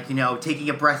and like taking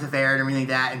a breath of air and everything like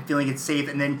that and feeling it's safe,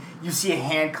 and then you see a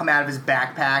hand come out of his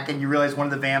backpack and you realize one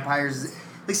of the vampires is,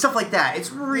 like stuff like that.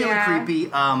 It's really creepy.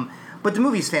 But the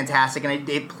movie's fantastic, and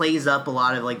it plays up a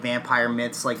lot of like vampire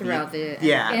myths, like throughout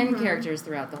and characters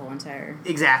throughout the whole entire.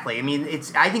 Exactly. I mean,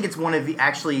 I think it's one of the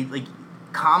actually like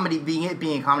comedy being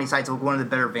a comedy side, so one of the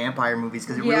better vampire movies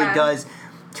because it really does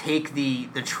take the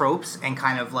tropes and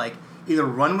kind of like either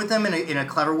run with them in a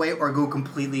clever way or go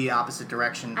completely opposite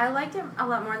direction. I liked it a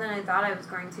lot more than I thought I was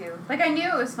going to. Like, I knew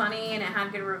it was funny and it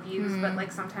had good reviews, but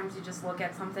like sometimes you just look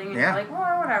at something and you're like,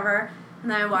 well, whatever. And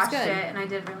then I watched good. it, and I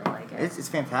did really like it. It's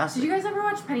fantastic. Did you guys ever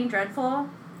watch Penny Dreadful?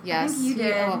 Yes. I think you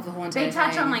did. The whole entire They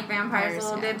touch thing. on like vampires a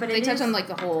little bit, but they touch on like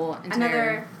the whole entire.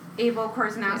 another Abel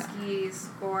Korzeniowski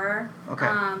score. Okay.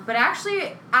 But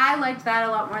actually, I liked that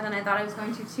a lot more than I thought I was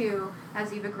going to too.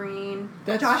 As Eva Green,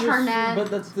 That's Josh just, Hartnett.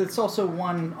 But that's also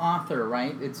one author,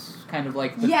 right? It's kind of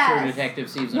like the Yes. True Detective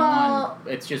season Well-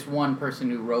 1. It's just one person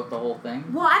who wrote the whole thing.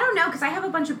 Well, I don't know, because I have a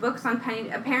bunch of books on Penny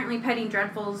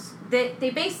Dreadfuls. They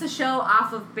base the show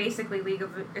off of basically League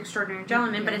of Extraordinary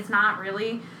Gentlemen, but it's not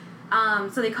really.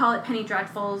 So they call it Penny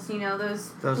Dreadfuls, you know,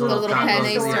 those little comic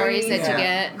penny book stories that Yeah. you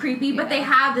get. creepy, but Yeah. they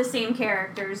have the same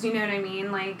characters, you know what I mean?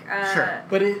 Like, Sure.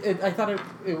 But I thought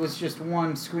it was just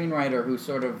one screenwriter who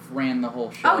sort of ran the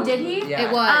whole show. Oh, did he? Yeah.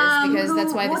 It was because who-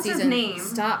 that's why the what's his season name?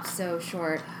 stopped so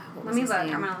short. What Let was me his look.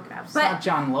 name? I'm gonna look it up. It's not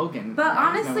John Logan. But No,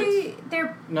 honestly,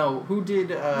 they're no, who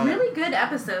did... really good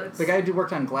episodes. The guy who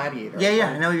worked on Gladiator. Yeah,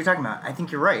 I know what you're talking about. I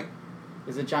think you're right.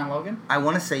 Is it John Logan? I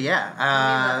want to say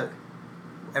yeah.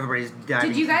 Everybody's diving.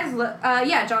 Did you guys look?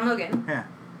 Yeah, John Logan. Yeah.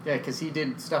 Yeah, because he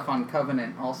did stuff on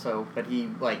Covenant also, but he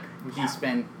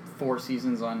spent 4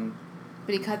 seasons on...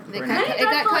 But it got Penny cut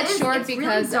Dreadful short it's really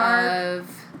because dark. of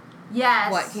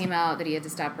Yes. what came out that he had to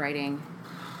stop writing.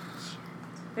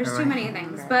 There's too Alright. many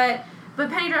things, but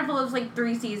Penny Dreadful is like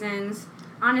 3 seasons.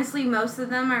 Honestly, most of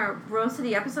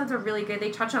the episodes are really good.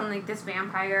 They touch on like this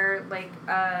vampire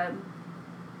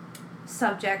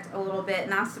subject a little bit,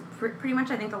 and that's pretty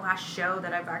much I think the last show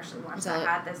that I've actually watched that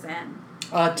had this in.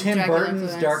 Tim Dracula Burton's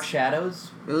influence. Dark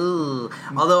Shadows. Ooh.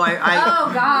 Although I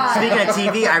Oh God. speaking of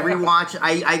TV, I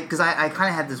rewatched because I kind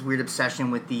of had this weird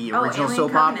obsession with the original Alien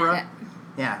soap Covenant. opera.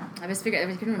 Yeah. I couldn't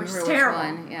remember Which is which terrible.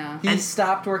 one. Yeah. He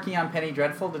stopped working on Penny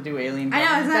Dreadful to do Alien I know,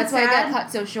 Covenant. isn't that That's why it sad? got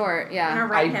cut so short. I'm Yeah. gonna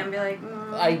write I- him and be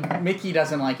like, Mickey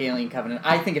doesn't like Alien Covenant.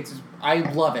 I think I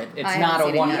love it. It's I not haven't a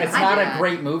seen it one. yet. It's I not did. a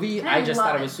great movie. I I just love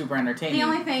thought it it. was super entertaining. the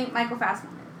only thing Michael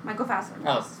Fassbender.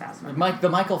 Oh, Fassbender. the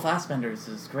Michael Fassbenders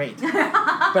is great.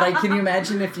 But can you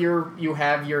imagine if you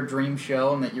have your dream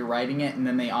show and that you're writing it, and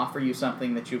then they offer you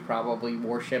something that you probably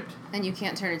worshipped, And you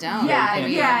can't turn it down. Yeah, you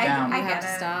can't yeah, turn it down. I You have get to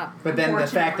it. stop. but then the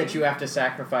fact that Unfortunately. you have to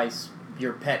sacrifice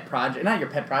your pet project, not your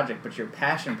pet project, but your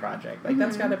passion project, like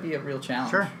that's got to be a real challenge.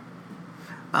 Sure.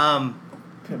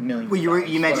 Millions. Well,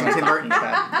 you mentioned Tim Burton.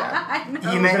 I know. You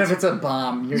Even mentioned if it's a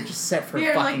bomb, you're just set for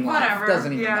You're fucking like, life. whatever,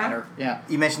 Doesn't even yeah. matter. Yeah.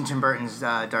 You mentioned Tim Burton's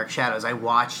Dark Shadows. I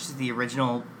watched the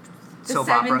original The soap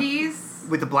opera 70s.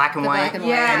 with the black and The white, black and white.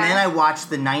 Yeah. and then I watched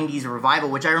the '90s revival,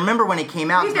 which I remember when it came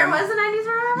out. Wait, there was a 90s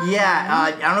revival? Yeah,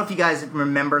 I don't know if you guys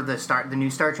remember the new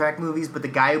Star Trek movies, but the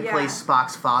guy who Yeah. plays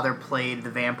Spock's father played the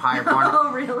vampire Barney.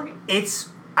 Oh, really? It's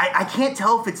I can't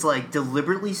tell if it's like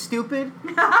deliberately stupid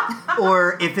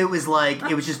or if it was like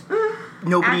it was just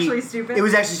nobody. Actually stupid? It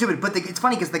was actually stupid, but it's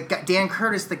funny because Dan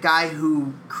Curtis, the guy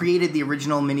who created the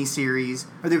original miniseries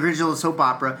or the original soap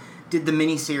opera, did the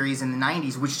miniseries in the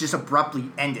 '90s, which just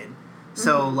abruptly ended.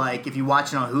 So like if you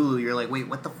watch it on Hulu, you're like, wait,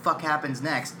 what the fuck happens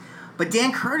next? But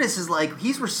Dan Curtis is like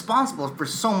he's responsible for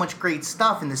so much great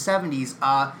stuff in the '70s.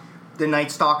 The Night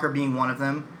Stalker being one of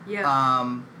them.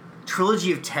 Yeah.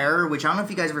 Trilogy of Terror, which I don't know if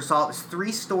you guys ever saw. It was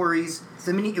 3 stories.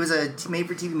 It was a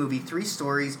made-for-TV movie. 3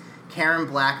 stories. Karen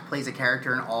Black plays a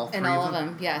character in all 3 And all of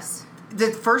them, yes.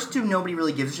 The first 2 nobody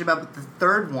really gives a shit about, but the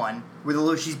third one,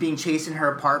 where she's being chased in her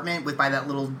apartment by that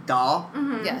little doll,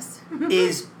 Yes.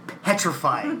 is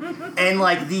petrifying. And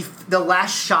like the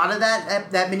last shot of that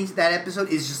episode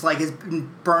is just like has been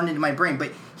burned into my brain.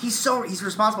 But he's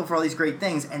responsible for all these great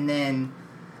things. And then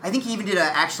I think he even did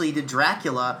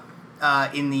Dracula.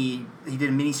 He did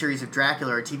a miniseries of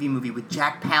Dracula, or a TV movie with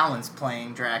Jack Palance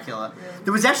playing Dracula. It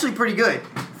was actually pretty good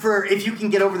for if you can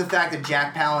get over the fact that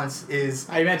Jack Palance is.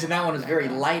 I imagine that one was very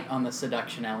light on the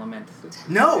seduction element.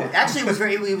 No, actually, it was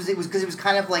very. It was because it was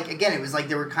kind of like again, it was like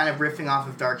they were kind of riffing off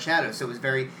of Dark Shadows, so it was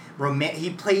very romantic.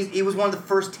 It was one of the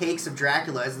first takes of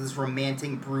Dracula as this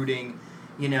romantic, brooding,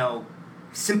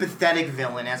 sympathetic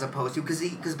villain, as opposed to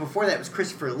because before that it was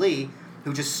Christopher Lee,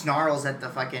 who just snarls at the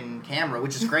fucking camera,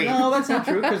 which is great. No, that's not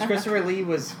true, because Christopher Lee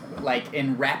was, like,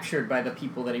 enraptured by the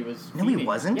people that he was No, he feeding.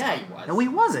 wasn't. Yeah, he was. No, he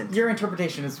wasn't. Your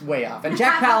interpretation is way off. And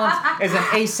Jack Palance is an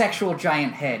asexual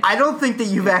giant head. I don't think that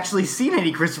you've actually seen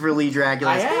any Christopher Lee Draculas.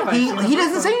 I have. I've seen the He first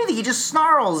doesn't say anything. He just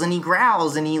snarls and he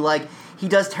growls and he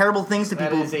does terrible things to That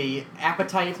people. is a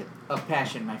appetite of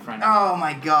passion, my friend. Oh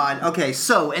my god. Okay,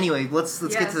 so anyway, let's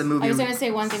get Yes. to the movie. I was going to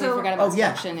say one thing So- we forgot about Oh,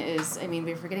 yeah. seduction is,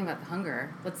 we're forgetting about the hunger.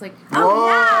 Let's like... Whoa.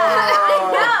 I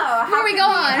know. Where are we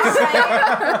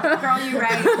going? Girl, you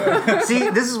right. See,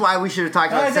 this is why we should have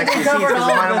talked I about think sexy we scenes. covered because all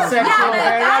I don't of the want to- sexual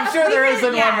Yeah, part. I'm sure there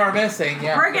isn't yeah. one more missing.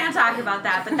 Yeah. We're gonna talk about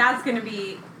that, but that's gonna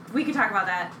be. We could talk about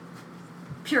that.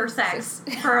 Pure sex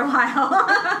for a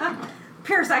while.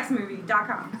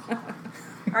 puresexmovie.com.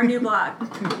 Our new blog.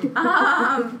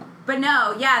 But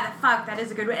no, yeah, that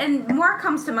is a good one. And more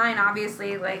comes to mind,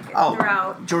 obviously, like,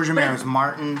 throughout. George Romero's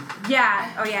Martin.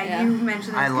 Yeah. Oh, yeah, you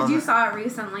mentioned this because you it. saw it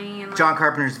recently. And, like, John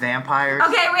Carpenter's Vampires.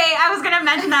 Okay, wait, I was going to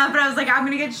mention that, but I was like, I'm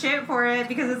going to get shit for it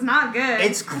because it's not good.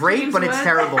 It's great, but it's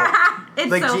terrible. It's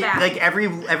like, so bad. Like,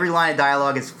 every line of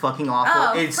dialogue is fucking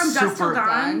awful. Oh, it's From Dusk Till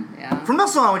Dawn? Yeah. From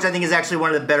Dusk Till Dawn, which I think is actually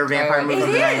one of the better vampire movies. It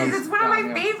of the is. 90s. It's one of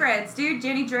my favorites, dude.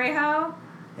 Jenny Trejo.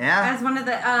 Yeah. As one of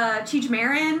the, Cheech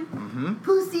Marin. Mm-hmm.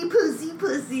 Pussy, pussy,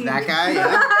 pussy. That guy,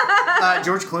 yeah.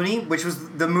 George Clooney, which was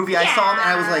the movie I saw him, and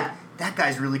I was like, that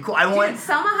guy's really cool. I want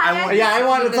Selma Hayek. I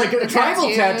want it's like a tribal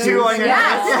tattoo on your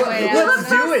Yes. head. You Let's look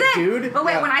so do it, sick. dude. But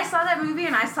wait, when I saw that movie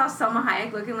and I saw Selma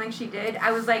Hayek looking like she did,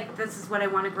 I was like, this is what I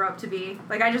want to grow up to be.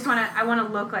 Like, I want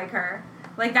to look like her.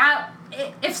 Like that,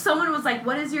 if someone was like,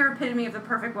 what is your epitome of the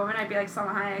perfect woman, I'd be like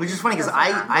Selma Hayek. Which is funny because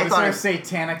I Was thought there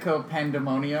Satanico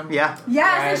Pandemonium? Yeah.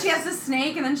 Yes, and she has the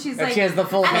snake, and then she's like... she has the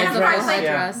full and then of headdress. course, like,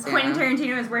 Yeah. Quentin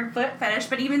Tarantino has weird foot fetish,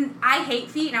 but even I hate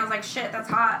feet, and I was like, shit, that's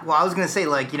hot. Well, I was gonna say,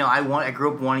 like, you know, I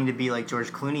grew up wanting to be like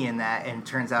George Clooney in that, and it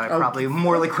turns out I'm probably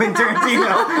more like Quentin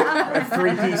Tarantino. A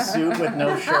three-piece suit with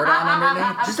no shirt on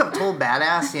underneath. Just a total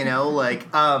badass, you know, like,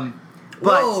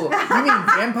 Whoa, you mean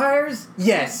vampires?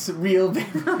 Yes, real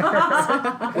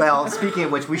vampires. Well, speaking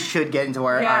of which, we should get into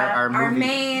our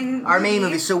movie. Our main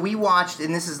movie. So we watched,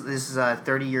 and this is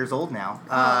 30 years old now.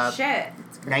 Shit.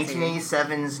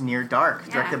 1987's Near Dark,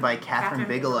 directed by Kathryn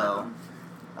Bigelow.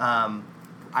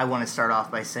 I want to start off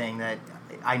by saying that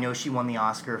I know she won the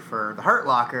Oscar for The Hurt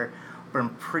Locker, but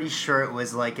I'm pretty sure it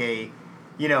was like a,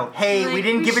 you know, hey, like, we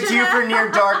didn't give it to you for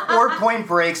Near Dark or Point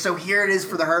Break, so here it is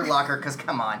for The Hurt Locker, because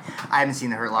come on. I haven't seen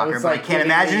The Hurt Locker, but I can't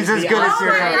imagine it's as good as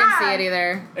Near I Dark. didn't see it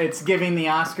either. It's giving the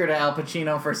Oscar to Al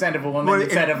Pacino for Scent of a Woman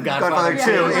instead of Godfather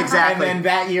 2. Exactly. And then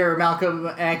that year, Malcolm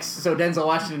X, so Denzel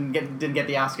Washington didn't get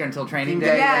the Oscar until Training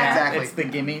Day. Yeah, exactly. It's the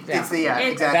gimme. Exactly.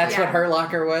 That's what Hurt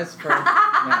Locker was for.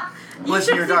 You should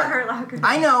see The Hurt Locker.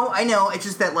 I know. It's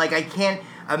just that, like, I can't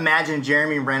imagine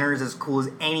Jeremy Renner is as cool as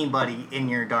anybody in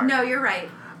Near Dark. No, you're right.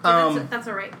 That's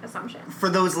a right assumption. For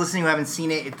those listening who haven't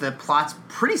seen it, the plot's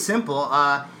pretty simple.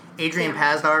 Adrian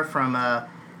Pasdar from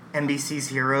NBC's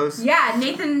Heroes. Yeah,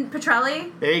 Nathan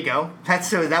Petrelli. There you go.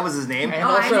 That was his name. And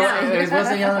I know.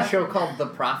 wasn't he on a show called The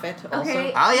Prophet also?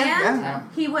 Okay. Oh, yeah, and yeah.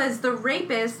 he was the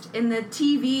rapist in the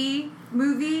TV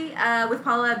movie with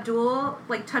Paula Abdul,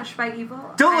 like Touched by Evil.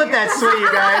 Don't let that sway you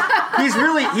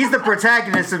guys. He's the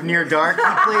protagonist of Near Dark. He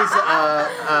plays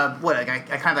a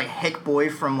kind of like hick boy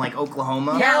from like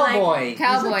Oklahoma. Yeah, Cowboy.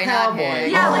 Cowboy, not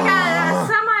hick. Yeah, like a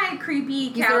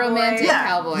semi-creepy cowboy. He's a romantic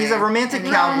cowboy. He's a romantic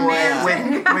cowboy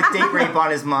with date rape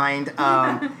on his mind.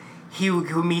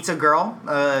 Who meets a girl,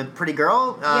 a pretty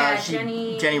girl.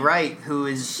 Jenny Wright, who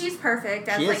is... She's perfect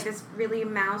as like this really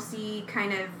mousy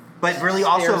kind of... But really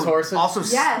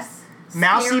yes.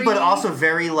 Mousy, Scary. but also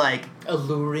very like...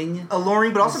 Alluring,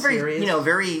 but also very, serious. you know,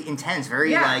 very intense,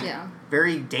 very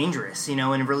very dangerous, you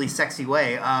know, in a really sexy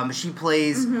way. She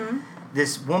plays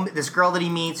this girl that he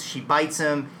meets. She bites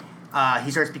him.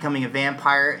 He starts becoming a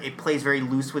vampire. It plays very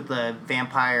loose with the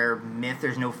vampire myth.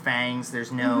 There's no fangs.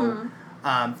 There's no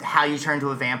how you turn to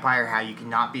a vampire, how you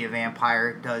cannot be a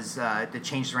vampire. Does that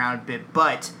changes around a bit,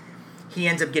 but he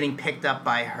ends up getting picked up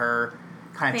by her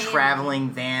kind of traveling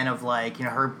van of like, you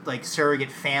know, her like surrogate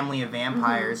family of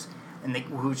vampires, and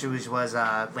which was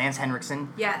Lance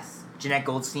Henriksen. Yes. Jeanette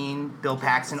Goldstein, Bill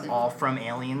Paxton, all from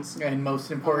Aliens. And most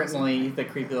importantly, the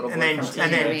creepy little boy from Yes.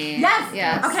 Teenage. Yes.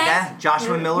 Okay. Yeah,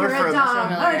 Joshua Miller You're from a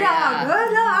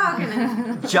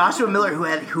dog. Joshua Miller,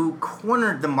 who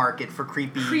cornered the market for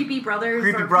creepy brothers.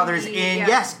 in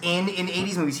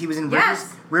 80s movies. He was in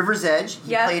River's Edge.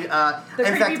 He played the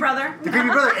creepy brother. The creepy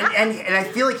brother, and I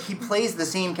feel like he plays the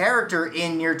same character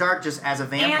in Near Dark, just as a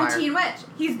vampire. And Teen Witch.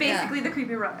 He's basically the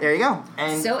creepy brother. There you go.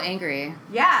 And so angry.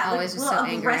 Yeah, always just so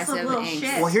aggressive.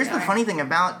 well, here's the funny thing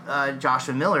about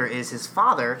Joshua Miller is his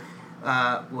father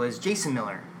was Jason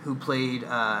Miller, who played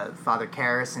Father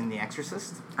Karras in The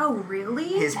Exorcist. Oh, really?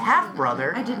 His half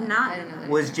brother I did not know that.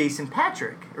 was Jason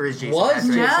Patrick, or is Jason Was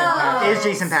Patrick? Jason Patrick? Is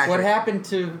Jason Patrick? What happened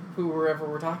to whoever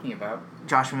we're talking about?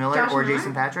 Joshua Miller Joshua or Miller?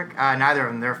 Jason Patrick? Neither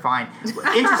of them. They're fine.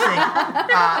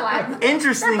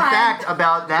 Interesting fact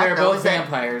about that. They're though, both is that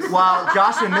vampires. While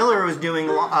Joshua Miller was doing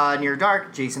Near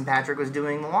Dark, Jason Patrick was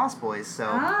doing The Lost Boys. So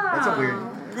that's a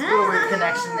little weird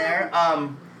connection there.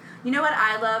 You know what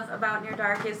I love about Near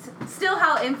Dark is still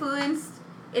how influenced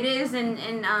it is,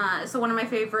 so one of my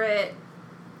favorite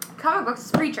comic books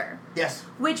is Preacher. Yes.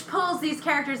 Which pulls these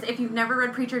characters, if you've never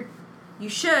read Preacher, you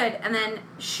should, and then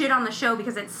shit on the show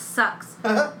because it sucks.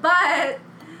 But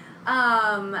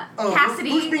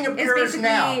Cassidy who's being is embarrassed basically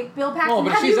now? Bill Paxton. Oh,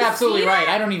 but Have she's you absolutely seen right. it?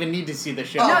 I don't even need to see the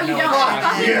show. No, I you know don't. it's It's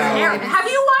fucking Yeah. terrible. Have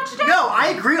you watched it? No, I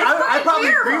agree. It's I fucking probably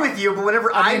agree terrible. with you, but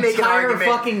whenever I An make an entire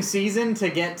argument, fucking season to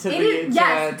get to It the is,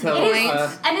 yes, to, it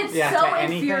is, and it's yeah, so to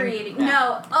anything? infuriating. Yeah.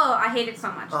 No, I hate it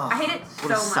so much. I hate it so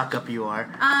what a much. suck up you are.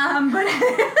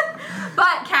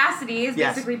 But Cassidy is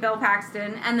Yes. basically Bill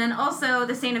Paxton, and then also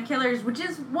the Saint of Killers, which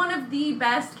is one of the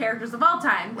best characters of all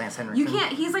time. Lance Henriksen. You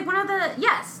can't. He's like one of the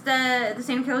the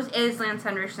Saint of Killers is Lance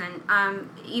Henriksen.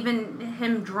 Even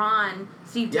him drawn,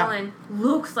 Steve Yeah. Dillon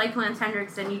looks like Lance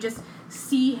Henriksen. You just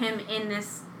see him in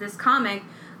this comic.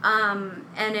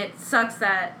 And it sucks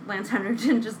that Lance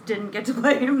Henriksen just didn't get to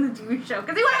play him in the TV show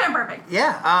because he would have been perfect.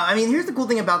 Yeah, I mean, here's the cool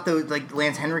thing about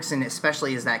Lance Henriksen,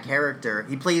 especially as that character.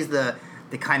 He plays the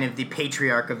kind of the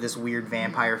patriarch of this weird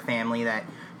vampire family that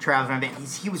travels around.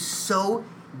 He was so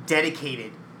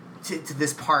dedicated to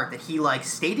this part that he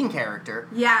stayed in character.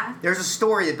 Yeah. There's a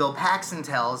story that Bill Paxton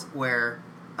tells where,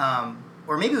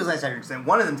 or maybe it was Lance Henriksen.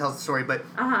 One of them tells the story, but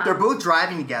they're both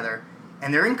driving together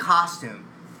and they're in costume.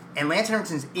 And Lance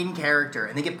Henriksen's in character,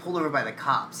 and they get pulled over by the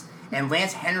cops. And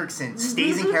Lance Henriksen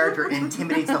stays in character and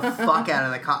intimidates the fuck out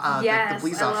of the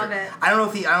police officer. Love it. I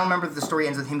don't remember if the story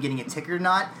ends with him getting a ticket or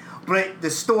not. But the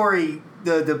story,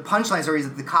 the punchline story is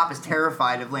that the cop is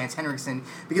terrified of Lance Henriksen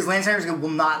because Lance Henriksen will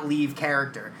not leave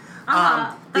character.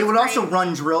 They would also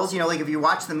run drills. If you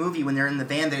watch the movie when they're in the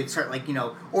van, they'd start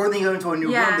or they go into a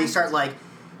new room, they start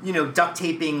duct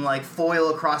taping foil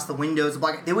across the windows.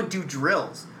 They would do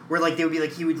drills. Where they would be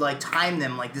he would time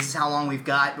them this is how long we've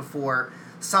got before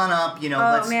sun up.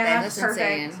 Let's. Man, that's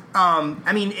perfect. Insane.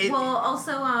 I mean, well,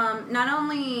 also not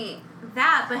only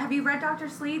that, but have you read Dr.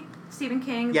 Sleep, Stephen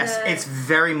King? Yes, it's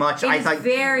very much. It is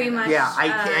very much. Yeah, I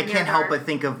Near can't help Dark. but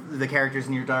think of the characters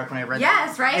in Near Dark when I read that.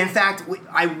 Yes, right. In fact,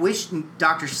 I wish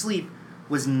Dr. Sleep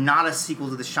was not a sequel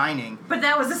to The Shining. But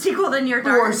that was a sequel to Near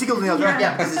Dark. Or a sequel to Near Dark,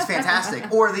 yeah, because it's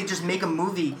fantastic. Or they just make a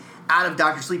movie out of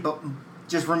Dr. Sleep, but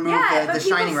just remove the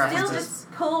Shining references. Still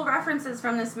just pull references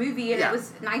from this movie, and it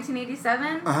was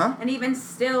 1987, and even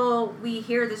still, we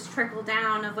hear this trickle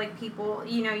down of people.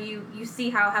 You see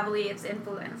how heavily it's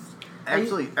influenced.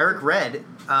 Absolutely, Eric Red,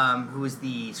 who is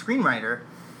the screenwriter,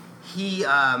 he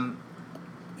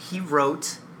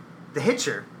wrote The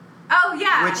Hitcher. Oh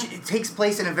yeah, which takes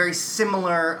place in a very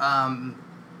similar.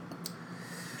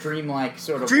 Dreamlike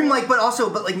sort of. Dreamlike,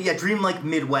 dreamlike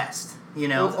Midwest.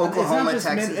 Oklahoma, it's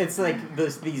Texas.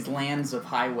 It's these lands of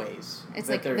highways. It's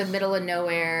the middle of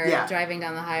nowhere. Yeah. Driving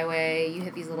down the highway, you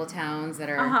hit these little towns that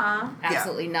are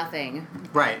absolutely nothing.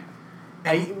 Right.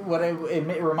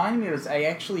 It reminded me of this. I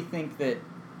actually think that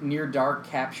Near Dark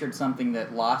captured something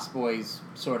that Lost Boys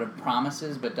sort of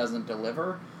promises but doesn't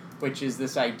deliver, which is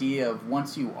this idea of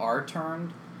once you are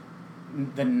turned,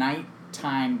 the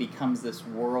nighttime becomes this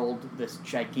world, this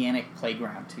gigantic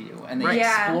playground to you. And they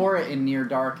explore it in Near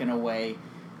Dark in a way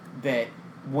that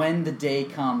when the day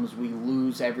comes, we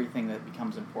lose everything that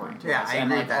becomes important to us. I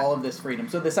agree with that. All of this freedom.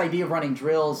 So this idea of running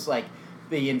drills,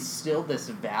 they instill this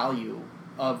value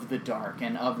of the dark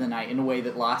and of the night in a way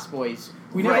that Lost Boys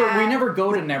we never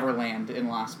go to Neverland in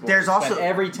Lost Boys. There's also but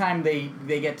every time they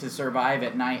get to survive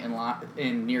at night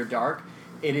in Near Dark,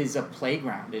 it is a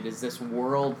playground. It is this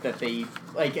world that they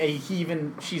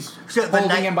she's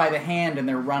holding him by the hand and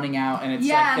they're running out and it's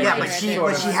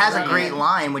but she has a great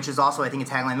line, which is also I think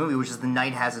a tagline of the movie, which is the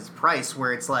night has its price,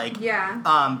 where it's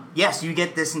yes, you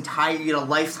get this entire a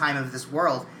lifetime of this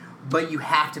world. But you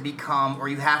have to become, or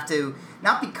you have to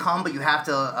not become, but you have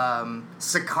to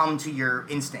succumb to your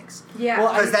instincts. Yeah,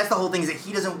 because that's the whole thing. Is that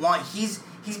he doesn't want. He's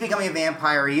becoming a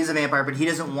vampire. He is a vampire, but he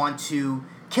doesn't want to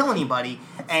kill anybody.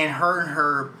 And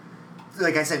her,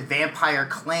 like I said, vampire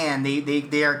clan.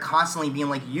 They are constantly being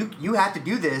like, you have to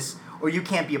do this, or you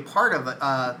can't be a part of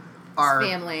our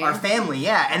family. Our family,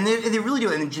 yeah. And they really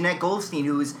do. And Jeanette Goldstein,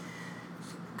 who is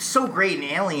so great in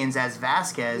Aliens as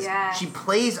Vasquez. Yes. She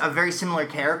plays a very similar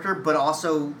character, but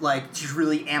also she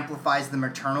really amplifies the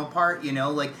maternal part.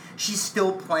 She's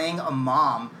still playing a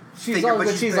mom. She's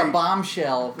a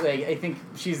bombshell. I think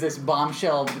she's this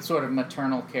bombshell sort of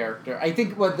maternal character. I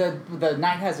think what the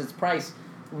night has its price.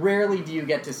 Rarely do you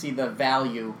get to see the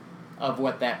value of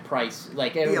what that price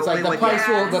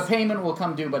the payment will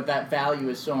come due, but that value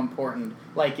is so important.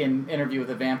 Like in Interview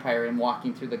with a Vampire and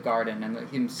walking through the garden and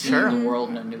him seeing the world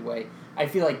in a new way. I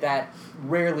feel like that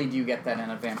rarely do you get that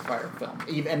in a vampire film.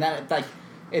 And that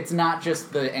it's not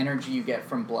just the energy you get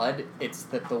from blood; it's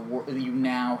that you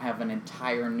now have an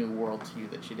entire new world to you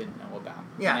that you didn't know about.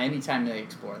 Yeah. And anytime they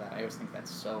explore that, I always think that's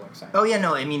so exciting. Oh yeah,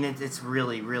 no, I mean it's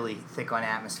really really thick on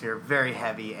atmosphere, very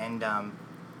heavy, and.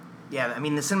 Yeah, I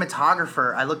mean, the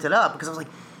cinematographer, I looked it up because I was like,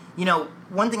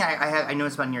 one thing I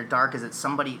noticed about Near Dark is that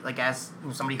somebody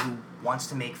somebody who wants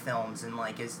to make films and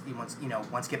wants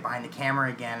to get behind the camera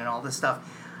again and all this stuff.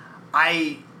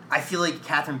 I feel like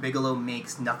Kathryn Bigelow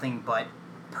makes nothing but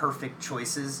perfect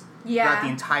choices throughout the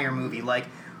entire movie. Like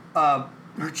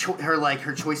her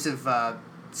choice of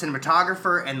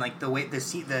cinematographer and like the way the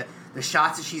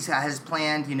shots that she has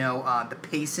planned. The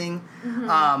pacing,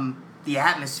 the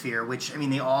atmosphere. Which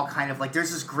they all kind of like.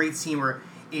 There's this great scene where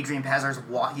Adrian Pazar's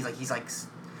he's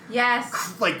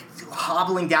yes, like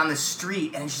hobbling down the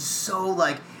street, and it's just so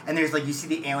like, and there's like you see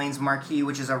the Aliens marquee,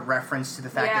 which is a reference to the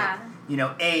fact that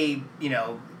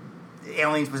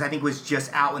Aliens was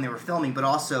just out when they were filming, but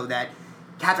also that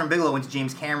Kathryn Bigelow went to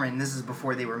James Cameron, and this is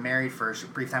before they were married for a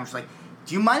brief time. She's like,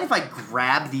 do you mind if I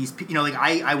grab these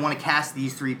I want to cast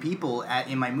these 3 people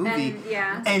in my movie,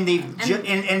 and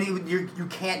you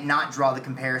can't not draw the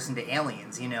comparison to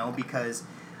Aliens, because,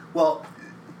 well,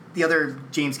 the other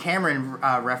James Cameron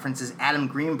reference is Adam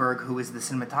Greenberg, who is the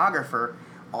cinematographer,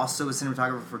 also a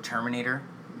cinematographer for Terminator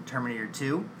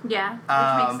 2. Yeah,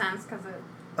 which makes sense because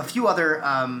a few other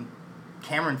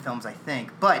Cameron films, I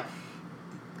think, but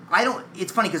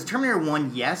it's funny because Terminator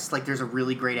 1, yes, like there's a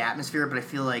really great atmosphere, but I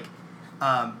feel like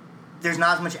there's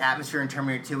not as much atmosphere in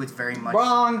Terminator 2. It's very much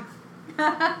wrong. All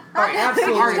right,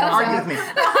 absolutely. Argue with me.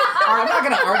 I'm not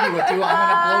going to argue with you. I'm going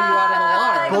to blow you out of the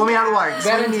water. Blow me out of the water.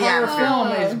 That entire film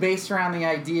is based around the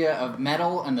idea of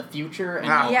metal and the future and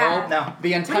hope. No.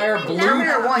 The entire blue,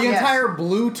 entire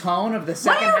blue tone of the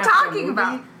second half of the movie. What are you talking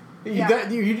about?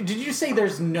 Did you say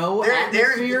there's no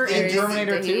atmosphere in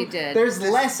Terminator 2? There's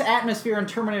less atmosphere in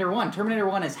Terminator 1. Terminator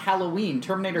 1 is Halloween.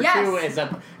 Terminator 2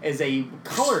 is a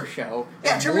color show.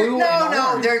 Yeah,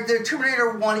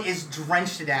 Terminator 1 is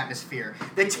drenched in atmosphere.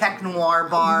 The tech noir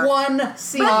bar. One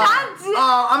scene.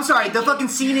 I'm sorry. The fucking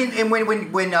scene in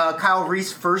when Kyle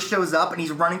Reese first shows up and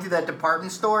he's running through that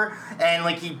department store and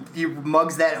like he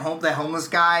mugs that homeless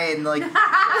guy and like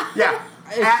yeah.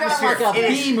 It's atmosphere. Like a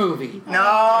B movie. No,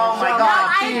 my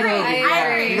God. No,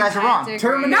 I agree. You guys are wrong.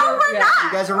 No, we're not.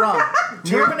 You guys are wrong.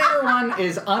 Terminator 1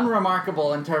 is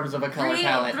unremarkable in terms of a color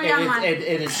palette.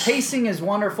 It is pacing is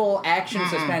wonderful, action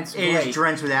suspense great. It is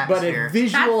drenched with atmosphere. But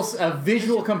a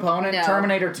visual component,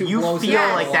 Terminator 2 blows feel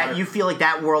like that. You feel like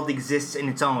that world exists in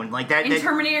its own, like that. In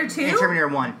Terminator 2? In Terminator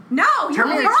 1. No, you're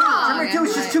wrong. Terminator 2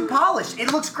 is just too polished.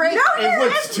 It looks great. No, it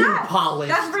looks too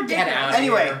polished. That's ridiculous.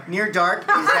 Anyway, Near Dark is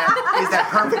that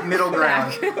perfect middle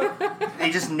ground. They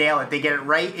just nail it. They get it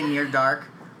right in Near Dark.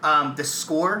 The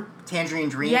score, Tangerine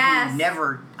Dream. Yes.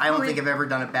 I don't think I've ever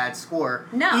done a bad score.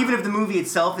 No. Even if the movie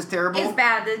itself is terrible. It's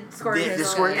bad. The score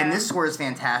is and this score is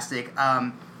fantastic.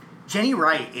 Jenny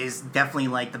Wright is definitely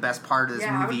like the best part of this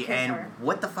movie, and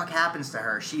what the fuck happens to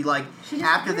her? She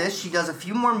after this, she does a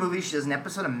few more movies. She does an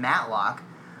episode of Matlock.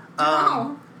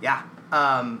 Yeah.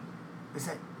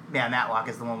 Matlock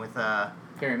is the one with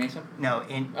Perry Mason? No,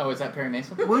 is that Perry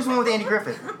Mason? Who's the one with Andy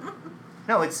Griffith?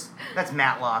 No, that's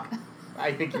Matlock.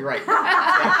 I think you're right.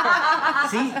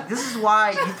 See, this is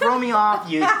why you throw me off.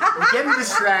 You get me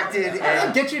distracted.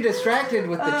 And get you distracted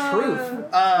with the truth.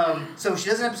 So she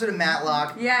does an episode of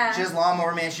Matlock. Yeah. She does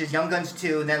Lawnmower Man. She does Young Guns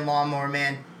 2, and then Lawnmower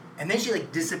Man, and then she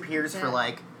disappears for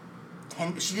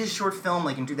 10. She did a short film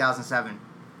in 2007.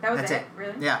 That was That's it.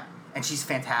 Really? Yeah, and she's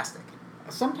fantastic.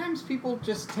 Sometimes people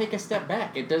just take a step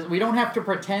back. We don't have to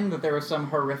pretend that there was some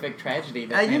horrific tragedy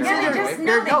that made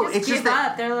her they just give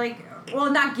up. They're like,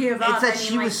 well, not give up. It's that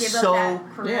she was so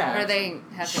Or they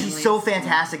have she's so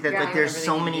fantastic that there's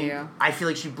so many. I feel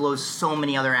like she blows so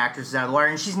many other actresses out of the water,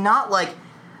 and she's not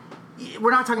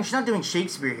she's not doing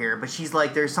Shakespeare here, but she's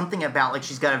there's something about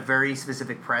she's got a very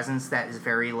specific presence that is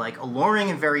very alluring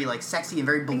and very sexy and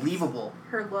very believable.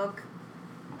 Her look.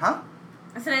 Huh?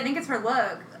 I said I think it's her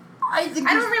look. I don't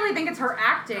really think it's her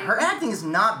acting. Her acting is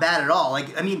not bad at all.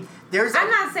 There's. I'm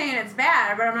not saying it's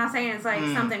bad, but I'm not saying it's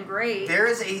something great. There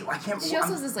is I can't. She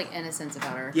also has this innocence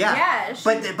about her. Yeah. Yeah.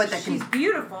 She's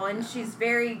beautiful and she's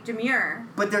very demure.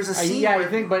 But there's a scene. I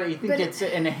think it's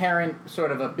an inherent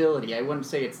sort of ability. I wouldn't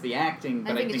say it's the acting,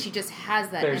 but I think that she just has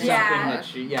that. There's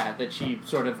something that she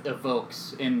sort of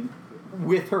evokes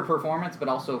with her performance, but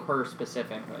also her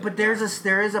specifically. But there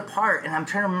is a part, and I'm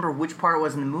trying to remember which part it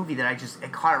was in the movie that I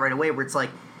caught it right away, where it's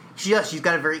she's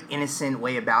got a very innocent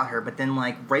way about her, but then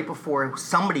right before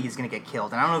somebody is going to get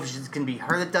killed, and I don't know if it's going to be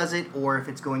her that does it, or if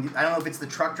it's I don't know if it's the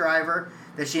truck driver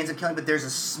that she ends up killing, but there's a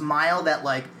smile that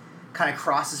kind of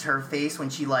crosses her face when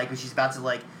she's about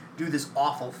to do this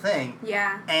awful thing.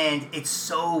 Yeah. And it's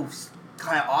so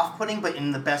kind of off-putting, but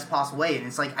in the best possible way, and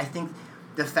it's I think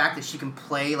the fact that she can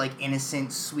play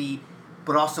innocent, sweet,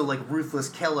 but also ruthless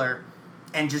killer,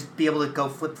 and just be able to go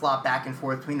flip flop back and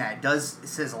forth between that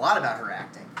says a lot about her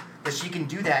acting. that she can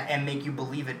do that and make you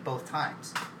believe it both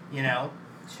times. You know.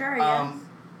 Sure. Yes.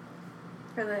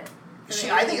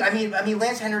 I mean,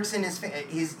 Lance Henriksen is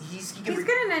he's good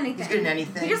in anything. He's good in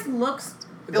anything. He just looks.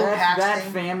 Bill Paxton. That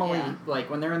family, like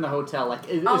when they're in the hotel, like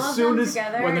All as of soon them as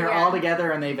together, when they're yeah. all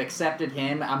together and they've accepted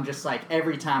him, I'm just like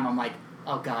every time I'm like,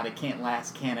 oh god, it can't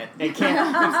last, can it? It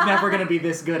can't. It's never gonna be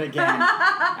this good again.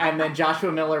 And then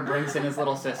Joshua Miller brings in his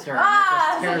little sister. And it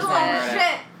just tears my heart out.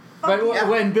 Shit. But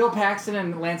when Bill Paxton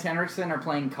and Lance Henriksen are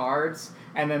playing cards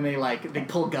and then they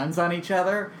pull guns on each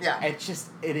other,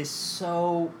 it is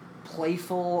so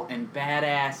playful and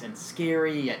badass and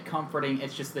scary yet comforting.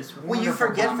 It's just this wonderful Well, you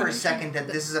forget for a combination. second that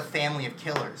this is a family of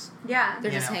killers. Yeah.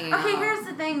 They're just hanging out. Okay, here's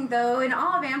the thing, though. In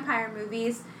all vampire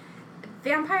movies,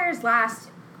 vampires last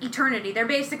eternity. They're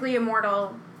basically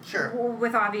immortal. Sure.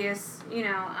 With obvious,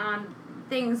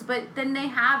 things. But then they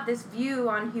have this view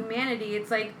on humanity.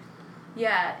 It's like,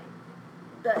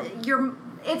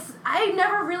 I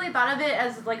never really thought of it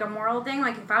as like a moral thing.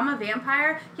 Like if I'm a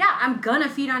vampire, I'm gonna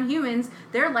feed on humans.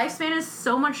 Their lifespan is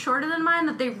so much shorter than mine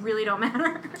that they really don't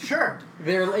matter. Sure.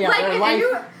 Their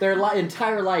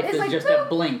entire life is like, just boop. a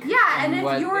blink. Yeah, and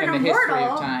if you're an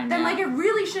immortal, then like it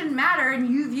really shouldn't matter, and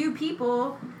you view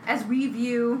people as we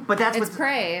view. But that's it's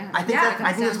prey. I think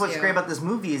that's what's great about this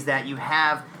movie is that you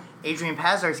have Adrian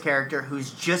Pazdar's character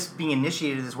who's just being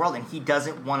initiated to this world, and he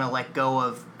doesn't want to let go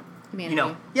of. Humanity.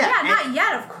 Not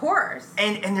yet, of course.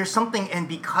 And there's something, and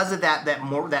because of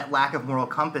that lack of moral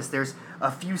compass, there's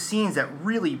a few scenes that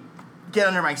really get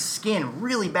under my skin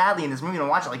really badly in this movie. And I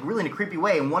watch it like really in a creepy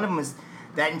way. And one of them is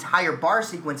that entire bar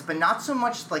sequence, but not so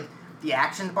much like the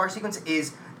action. The bar sequence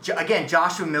is again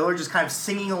Joshua Miller just kind of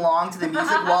singing along to the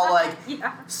music while like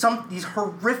these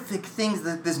horrific things.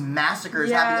 This massacre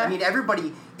is happening. I mean,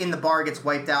 everybody in the bar gets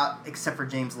wiped out except for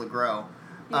James LeGros.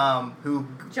 Who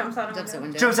jumps out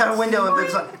a window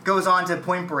and goes on to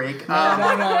Point Break. No,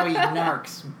 he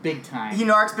narcs big time. He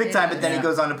narcs big time, but then he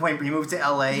goes on to Point Break. He moves to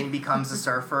LA and becomes a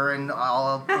surfer and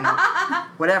all,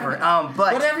 whatever.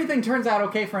 But everything turns out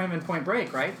okay for him in Point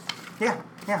Break, right? Yeah.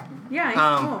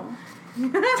 Yeah, he's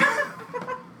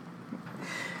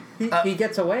cool. He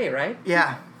gets away, right?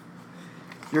 Yeah.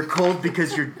 You're cold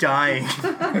because you're dying.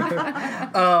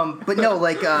 But no,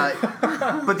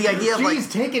 but the idea of Jeez,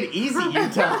 take it easy,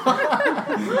 Utah.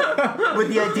 But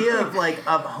the idea of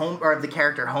of the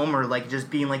character Homer, just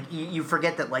being you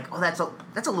forget that that's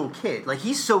a little kid. Like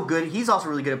he's so good. He's also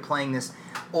really good at playing this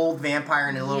old vampire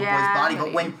in a little boy's body.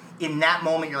 But when in that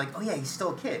moment you're like, oh yeah, he's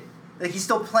still a kid. Like he's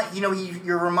still playing.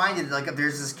 You're reminded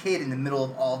there's this kid in the middle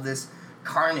of all this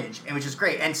carnage, and which is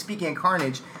great. And speaking of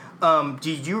carnage.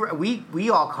 We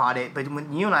all caught it, but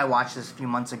when you and I watched this a few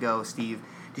months ago, Steve,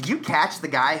 did you catch the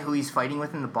guy who he's fighting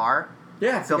with in the bar?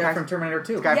 Yeah, it's the guy from Terminator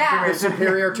 2. The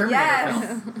superior Terminator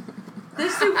film. The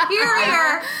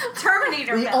superior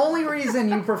Terminator film. The only reason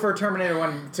you prefer Terminator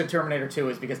 1 to Terminator 2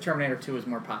 is because Terminator 2 is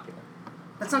more popular.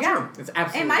 That's not true. It's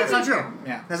absolutely that's not true.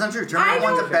 Yeah. That's not true.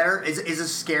 Terminator 1's is a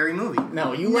scary movie.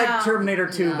 No, you liked Terminator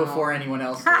 2 before anyone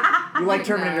else did. You liked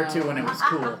Terminator 2 when it was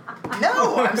cool.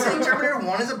 No, I'm saying Terminator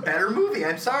 1 is a better movie.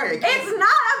 I'm sorry. It's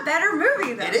not a better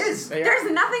movie, though. It is. There's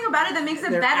nothing about it that makes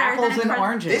it They're better apples than and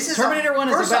oranges. Terminator 1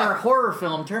 is a better horror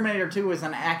film. Terminator 2 is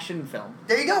an action film.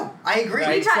 There you go. I agree.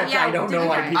 Right? I don't know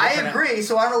why people I agree,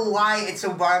 so I don't know why it's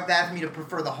so bad for me to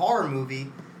prefer the horror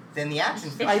movie than the action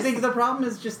film. I think the problem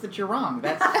is just that you're wrong.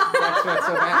 That's what's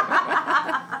so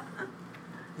bad.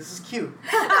 This is cute.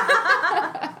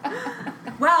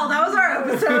 Well, that was our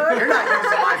episode. You're not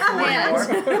using my pool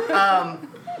anymore.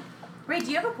 Wait,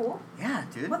 do you have a pool? Yeah,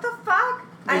 dude. What the fuck?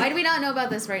 Why do we not know about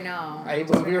this right now? We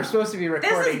were supposed to be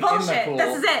recording This is bullshit. in the pool.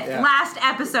 This is it. Yeah. Last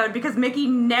episode because Mickey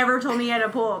never told me he had a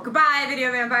pool. Goodbye,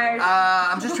 video vampires.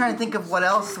 I'm just trying to think of what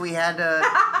else we had to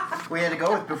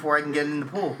go with before I can get in the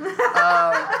pool.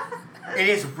 It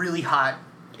is really hot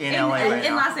in LA right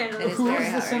in now. Los Angeles. Who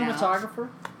is the cinematographer?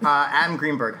 Adam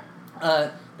Greenberg.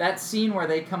 That scene where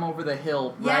they come over the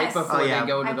hill right before they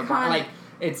go to the bar.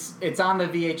 It's on the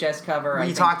VHS cover.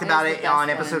 We talked about it on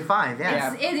episode 5.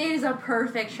 Yeah. It is a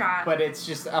perfect shot. But it's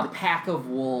just a pack of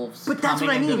wolves but that's coming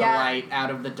what I mean. into the light out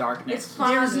of the darkness. It's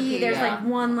foggy. There's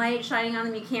one light shining on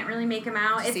them. You can't really make them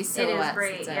out. It is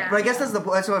great. Yeah. But I guess that's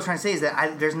what I was trying to say is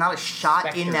that there's not a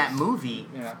shot in that movie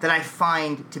that I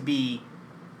find to be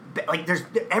there's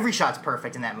every shot's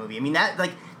perfect in that movie. I mean that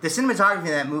the cinematography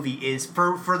in that movie is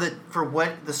for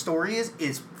what the story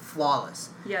is flawless.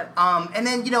 Yep. And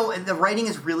then the writing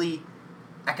is really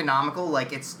economical.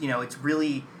 It's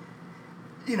really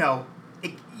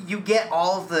you get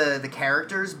all of the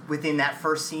characters within that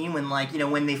first scene when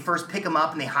when they first pick them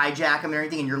up and they hijack them and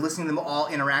everything, and you're listening to them all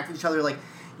interact with each other.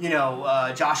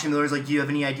 Josh Miller's like, do you have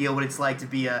any idea what it's like to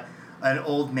be an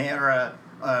old man or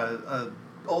an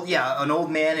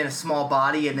old man in a small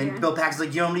body? And then Bill Paxton's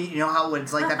like, you know how what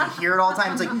it's like to have to hear it all the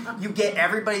time? It's like, you get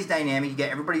everybody's dynamic, you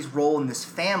get everybody's role in this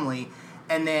family,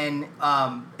 and then,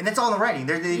 and that's all in the writing.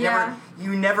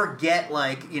 You never get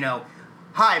like,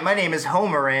 hi, my name is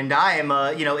Homer, and I am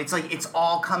it's like, it's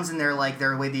all comes in there, like,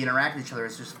 their way they interact with each other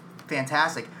is just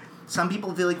fantastic. Some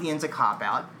people feel like the end's a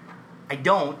cop-out. I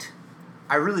don't.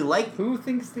 I really like. Who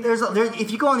thinks the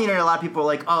if you go on the internet, a lot of people are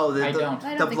like, "Oh, I don't the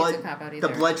think blood, it's a cop-out either.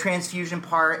 the blood transfusion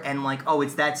part, and like, oh,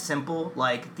 it's that simple,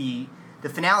 like the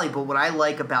finale." But what I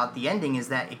like about the ending is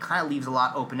that it kind of leaves a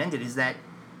lot open ended. Is that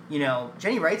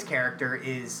Jenny Wright's character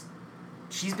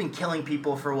she's been killing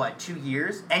people for 2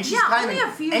 years, and she's only a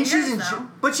few years though.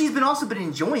 But she's also been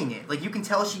enjoying it. Like you can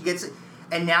tell she gets it,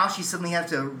 and now she suddenly has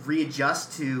to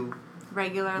readjust to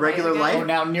regular life. Oh,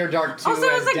 now Near Dark 2 Also,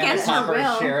 has it's Dennis against her Hopper's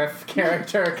will. sheriff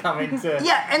character coming to...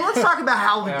 Yeah, and let's talk about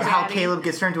how Daddy. Caleb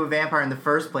gets turned into a vampire in the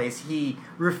first place. He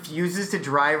refuses to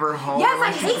drive her home. Yes, I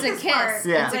unless hate It's a this kiss. part.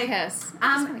 Yeah. It's a kiss.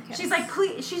 I just want a kiss. She's like,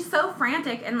 please. She's so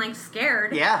frantic and like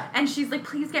scared. Yeah. And she's like,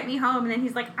 please get me home. And then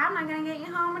he's like, I'm not gonna get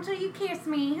you home until you kiss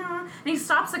me. Huh? And he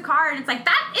stops the car, and it's like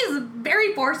that is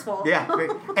very forceful. Yeah,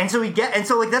 and so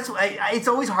that's it's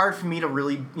always hard for me to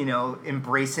really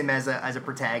embrace him as a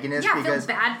protagonist Yeah, I because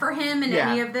feel bad for him in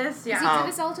any of this. Yeah. He did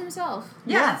this all to himself.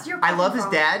 Yeah, it's your I love his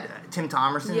fault. dad, Tim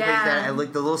Thomerson. Yeah. Plays dad. I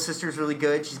like the little sister's really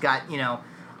good. She's got A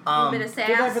little bit of sass.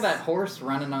 Good guy for that horse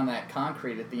running on that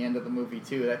concrete at the end of the movie,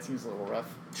 too. That seems a little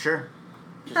rough. Sure.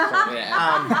 Just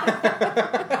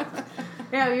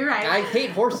Yeah, you're right. I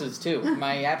hate horses, too.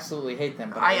 I absolutely hate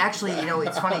them. But I actually,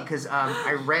 it's funny because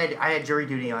I had jury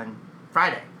duty on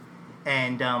Friday,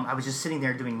 and I was just sitting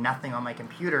there doing nothing on my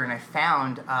computer, and I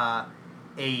found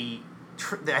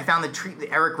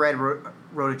Eric Red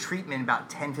wrote a treatment about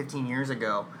 10, 15 years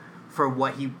ago for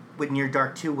what Near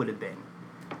Dark 2 would have been.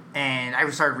 And I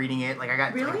started reading it, like I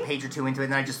got like a page or two into it,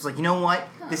 and I just was like, you know what?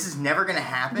 This is never going to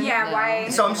happen. Yeah, No. why?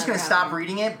 So I'm just going to stop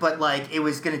reading it, but like it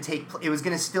was going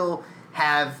to still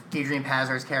have Adrian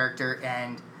Pazar's character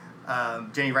and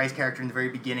Jenny Wright's character in the very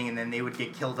beginning, and then they would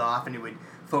get killed off, and it would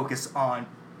focus on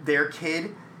their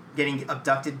kid getting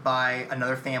abducted by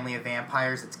another family of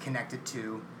vampires that's connected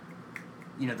to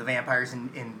the vampires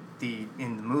in the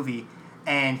movie,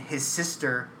 and his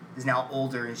sister is now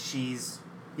older, and she's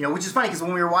which is funny because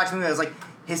when we were watching the movie, I was like,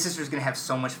 his sister's gonna have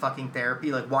so much fucking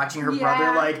therapy, like watching her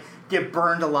brother like get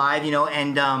burned alive,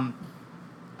 and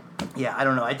I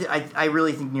don't know. I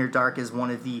really think Near Dark is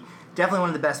definitely one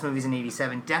of the best movies in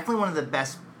 '87. Definitely one of the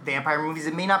best vampire movies.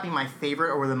 It may not be my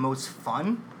favorite or the most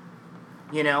fun.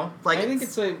 Like I think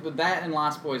it's that and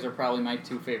Lost Boys are probably my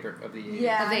two favorite of the 80s.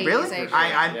 Yeah. Of the 80s, really,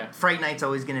 actually. Yeah. Fright Night's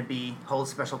always gonna hold a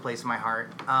special place in my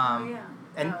heart. Yeah.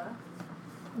 And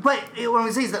but what I'm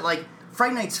gonna say is that like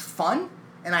Fright Night's fun,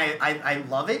 and I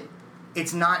love it.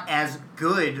 It's not as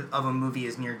good of a movie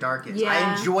as Near Dark is. Yeah.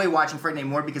 I enjoy watching Fright Night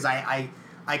more because I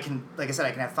can, like I said,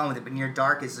 I can have fun with it. But Near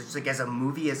Dark is just like as a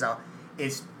movie is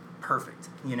perfect.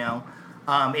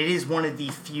 It is one of the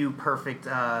few perfect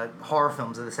horror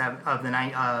films of the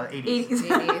 80s.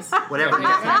 80s. Whatever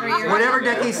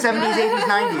decade, 70s, 80s,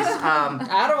 90s.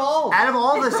 Out of all Out of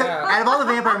all the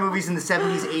vampire movies in the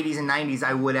 70s, 80s, and 90s,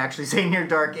 I would actually say Near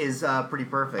Dark is pretty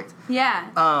perfect. Yeah.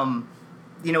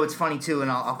 It's funny too,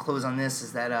 and I'll close on this,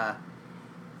 is that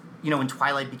when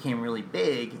Twilight became really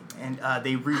big, and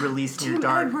they re-released Near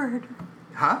Dark. Edward.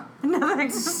 Huh? Nothing. I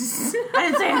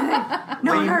didn't say anything.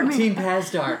 No one heard me. Team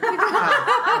Pazdar.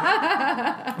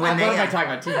 When What am I talking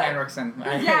about? Team Henriksen.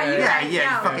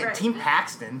 Yeah, fucking right. Team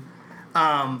Paxton.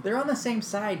 They're on the same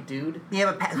side, dude.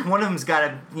 Yeah, but one of them's got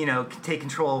to, take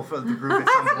control of the group at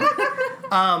some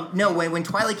point. No, when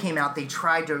Twilight came out, they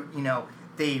tried to,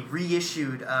 they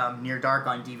reissued Near Dark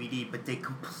on DVD, but they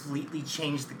completely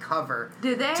changed the cover.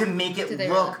 Did they? To make it Did they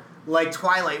look really? like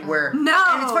Twilight, where... No!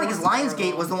 And it's funny, because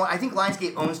Lionsgate was the one... I think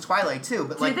Lionsgate owns Twilight, too,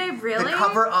 but, like... Did they really? The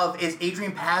cover is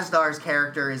Adrian Pazdar's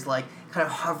character is, like, kind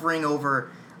of hovering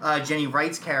over... Jenny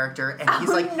Wright's character, and he's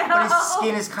but his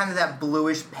skin is kind of that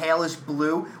bluish, palish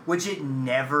blue, which it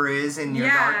never is in Near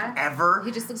Dark, ever. He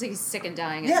just looks like he's sick and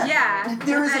dying. Yeah.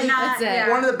 There is That's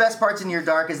it. one of the best parts in Near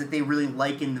Dark is that they really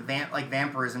liken the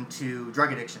vampirism to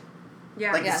drug addiction.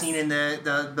 Yeah. Like the scene in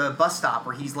the bus stop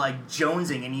where he's like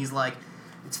jonesing and he's like,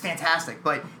 it's fantastic.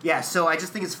 But yeah, so I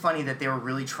just think it's funny that they were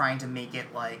really trying to make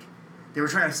it like, they were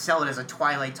trying to sell it as a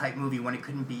Twilight type movie when it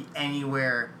couldn't be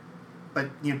anywhere but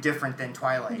different than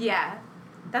Twilight. Yeah.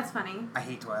 That's funny. I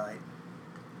hate Twilight.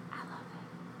 I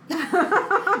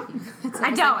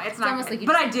don't. It's not almost good, like you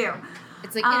but just- I do.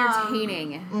 It's like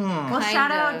entertaining. Well,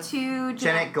 shout out to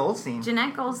Jeanette Goldstein.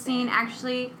 Jeanette Goldstein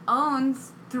actually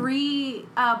owns 3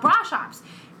 bra shops.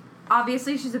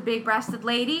 Obviously, she's a big-breasted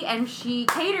lady, and she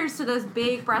caters to those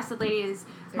big-breasted ladies.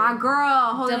 My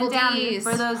girl, holding Double it down Ds.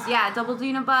 for those, double D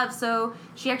and above. So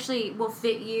she actually will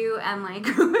fit you, and like,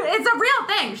 it's a real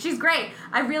thing. She's great.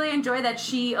 I really enjoy that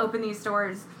she opened these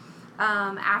stores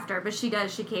after, but she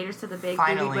caters to the big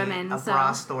Finally, booty women. a so.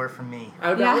 bra store for me.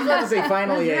 I was about to say,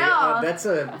 finally, Yeah. that's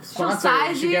a She'll sponsor you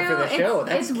size should get for the show.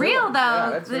 That's it's cool. real though. Yeah,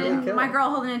 that's really cool. My girl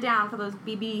holding it down for those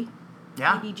BBGs.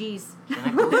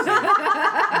 Jeanette Goldstein.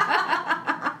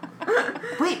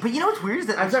 Wait, but you know what's weird is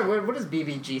that I'm sorry, what does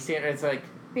BBG stand for? It's like...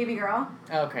 Baby girl.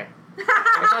 Okay.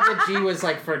 I thought the G was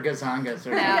like for gazongas or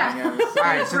something. Yeah.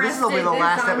 Alright, so this will be the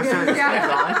last episode this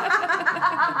goes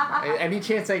on. Any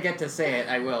chance I get to say it,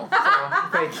 I will. So,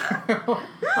 thank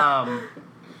you.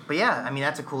 But yeah, I mean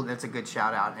that's a good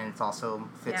shout out, and it also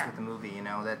fits Yeah. with the movie. You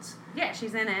know, that's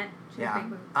She's in it. She's a big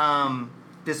movie.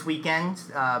 this weekend,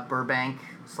 Burbank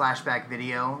 /back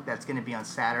video. That's going to be on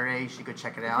Saturday. You should go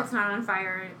check it out. It's not on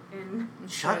fire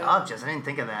Shut up, Jess. I didn't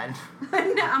think of that.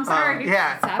 No, I'm sorry.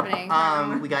 Yeah, It's happening.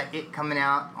 We got It coming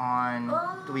out on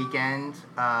the weekend,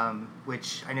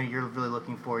 which I know you're really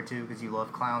looking forward to because you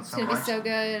love clowns so It's gonna much. be so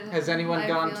good. Has anyone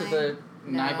gone to the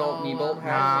Niebolt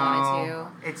house? I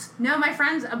wanted to. It's No,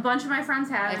 a bunch of my friends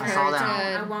have. I've I heard saw it's that.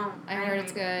 good. I won't. I heard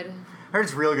it's good. heard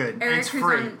it's real good. and Eric, it's who's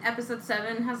free. on episode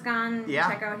 7, has gone. Yeah.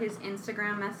 Check out his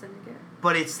Instagram message.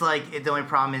 But it's like the only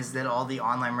problem is that all the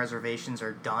online reservations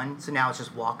are done, so now it's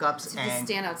just walk-ups. So just and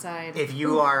stand outside. if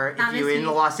you're not in missing.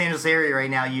 the Los Angeles area right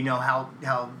now, you know how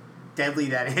deadly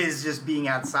that is, just being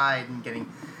outside and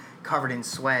getting covered in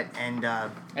sweat. And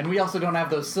And we also don't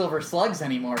have those silver slugs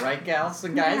anymore, right, gals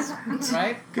and guys?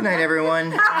 Right? good night,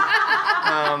 everyone.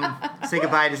 Say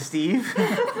goodbye to Steve.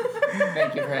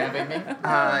 Thank you for having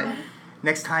me.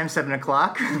 Next time,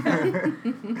 7:00.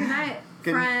 Good night,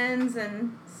 Good- friends,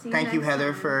 and see you Thank you, next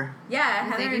Heather, time. for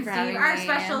Heather Thank you and for Steve, having our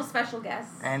me. special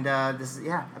guests. and this is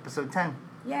episode 10.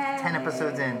 Yay! 10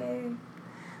 episodes in.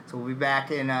 So we'll be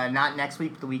back in not next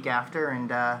week, but the week after, and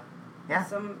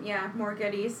Some more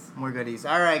goodies. more goodies.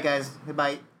 All right, guys.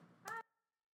 Goodbye.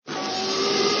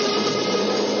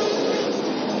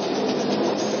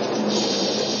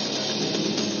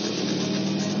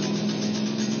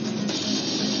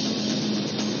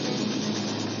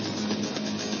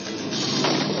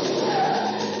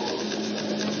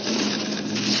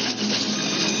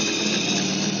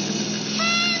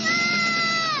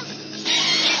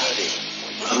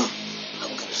 I'm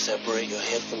gonna separate your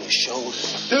head from your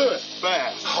shoulders. Do it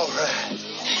fast. All right.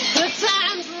 Good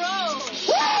times roll.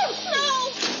 Woo! No!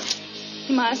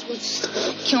 You might as well just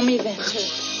kill me then, too.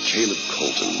 Caleb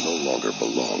Colton no longer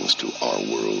belongs to our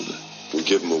world. We'll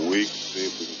give him a week, see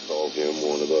if we can call him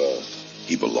one of us.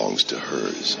 He belongs to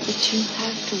hers. But you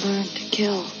have to learn to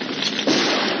kill.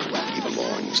 He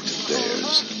belongs to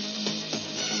theirs.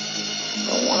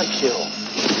 I want to kill.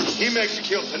 He makes you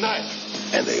kill tonight.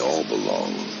 And they all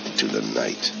belong to the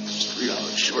night. It's 3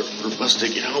 hours short for a bus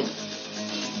ticket home.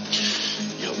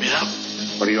 You help me out?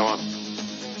 What are you on?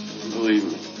 Believe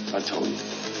me, I told you.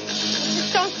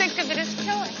 Just don't think of it as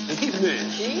killing. Amen.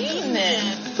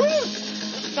 Amen.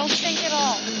 Don't think at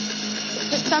all. It's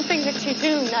just something that you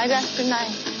do night after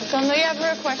night. It's only ever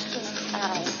a question of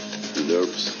how. You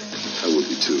nervous? I would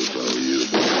be too if I were you.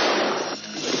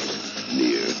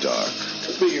 Near dark.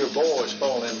 Could be your boys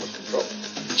falling in with control.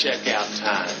 Check out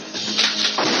time.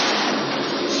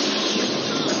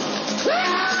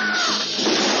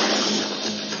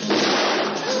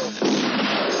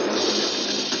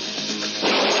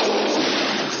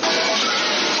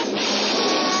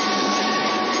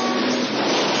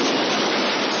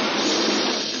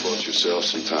 Bought yourself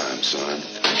some time, son.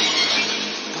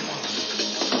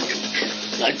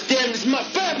 Like damn, it's my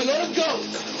family. Let him go.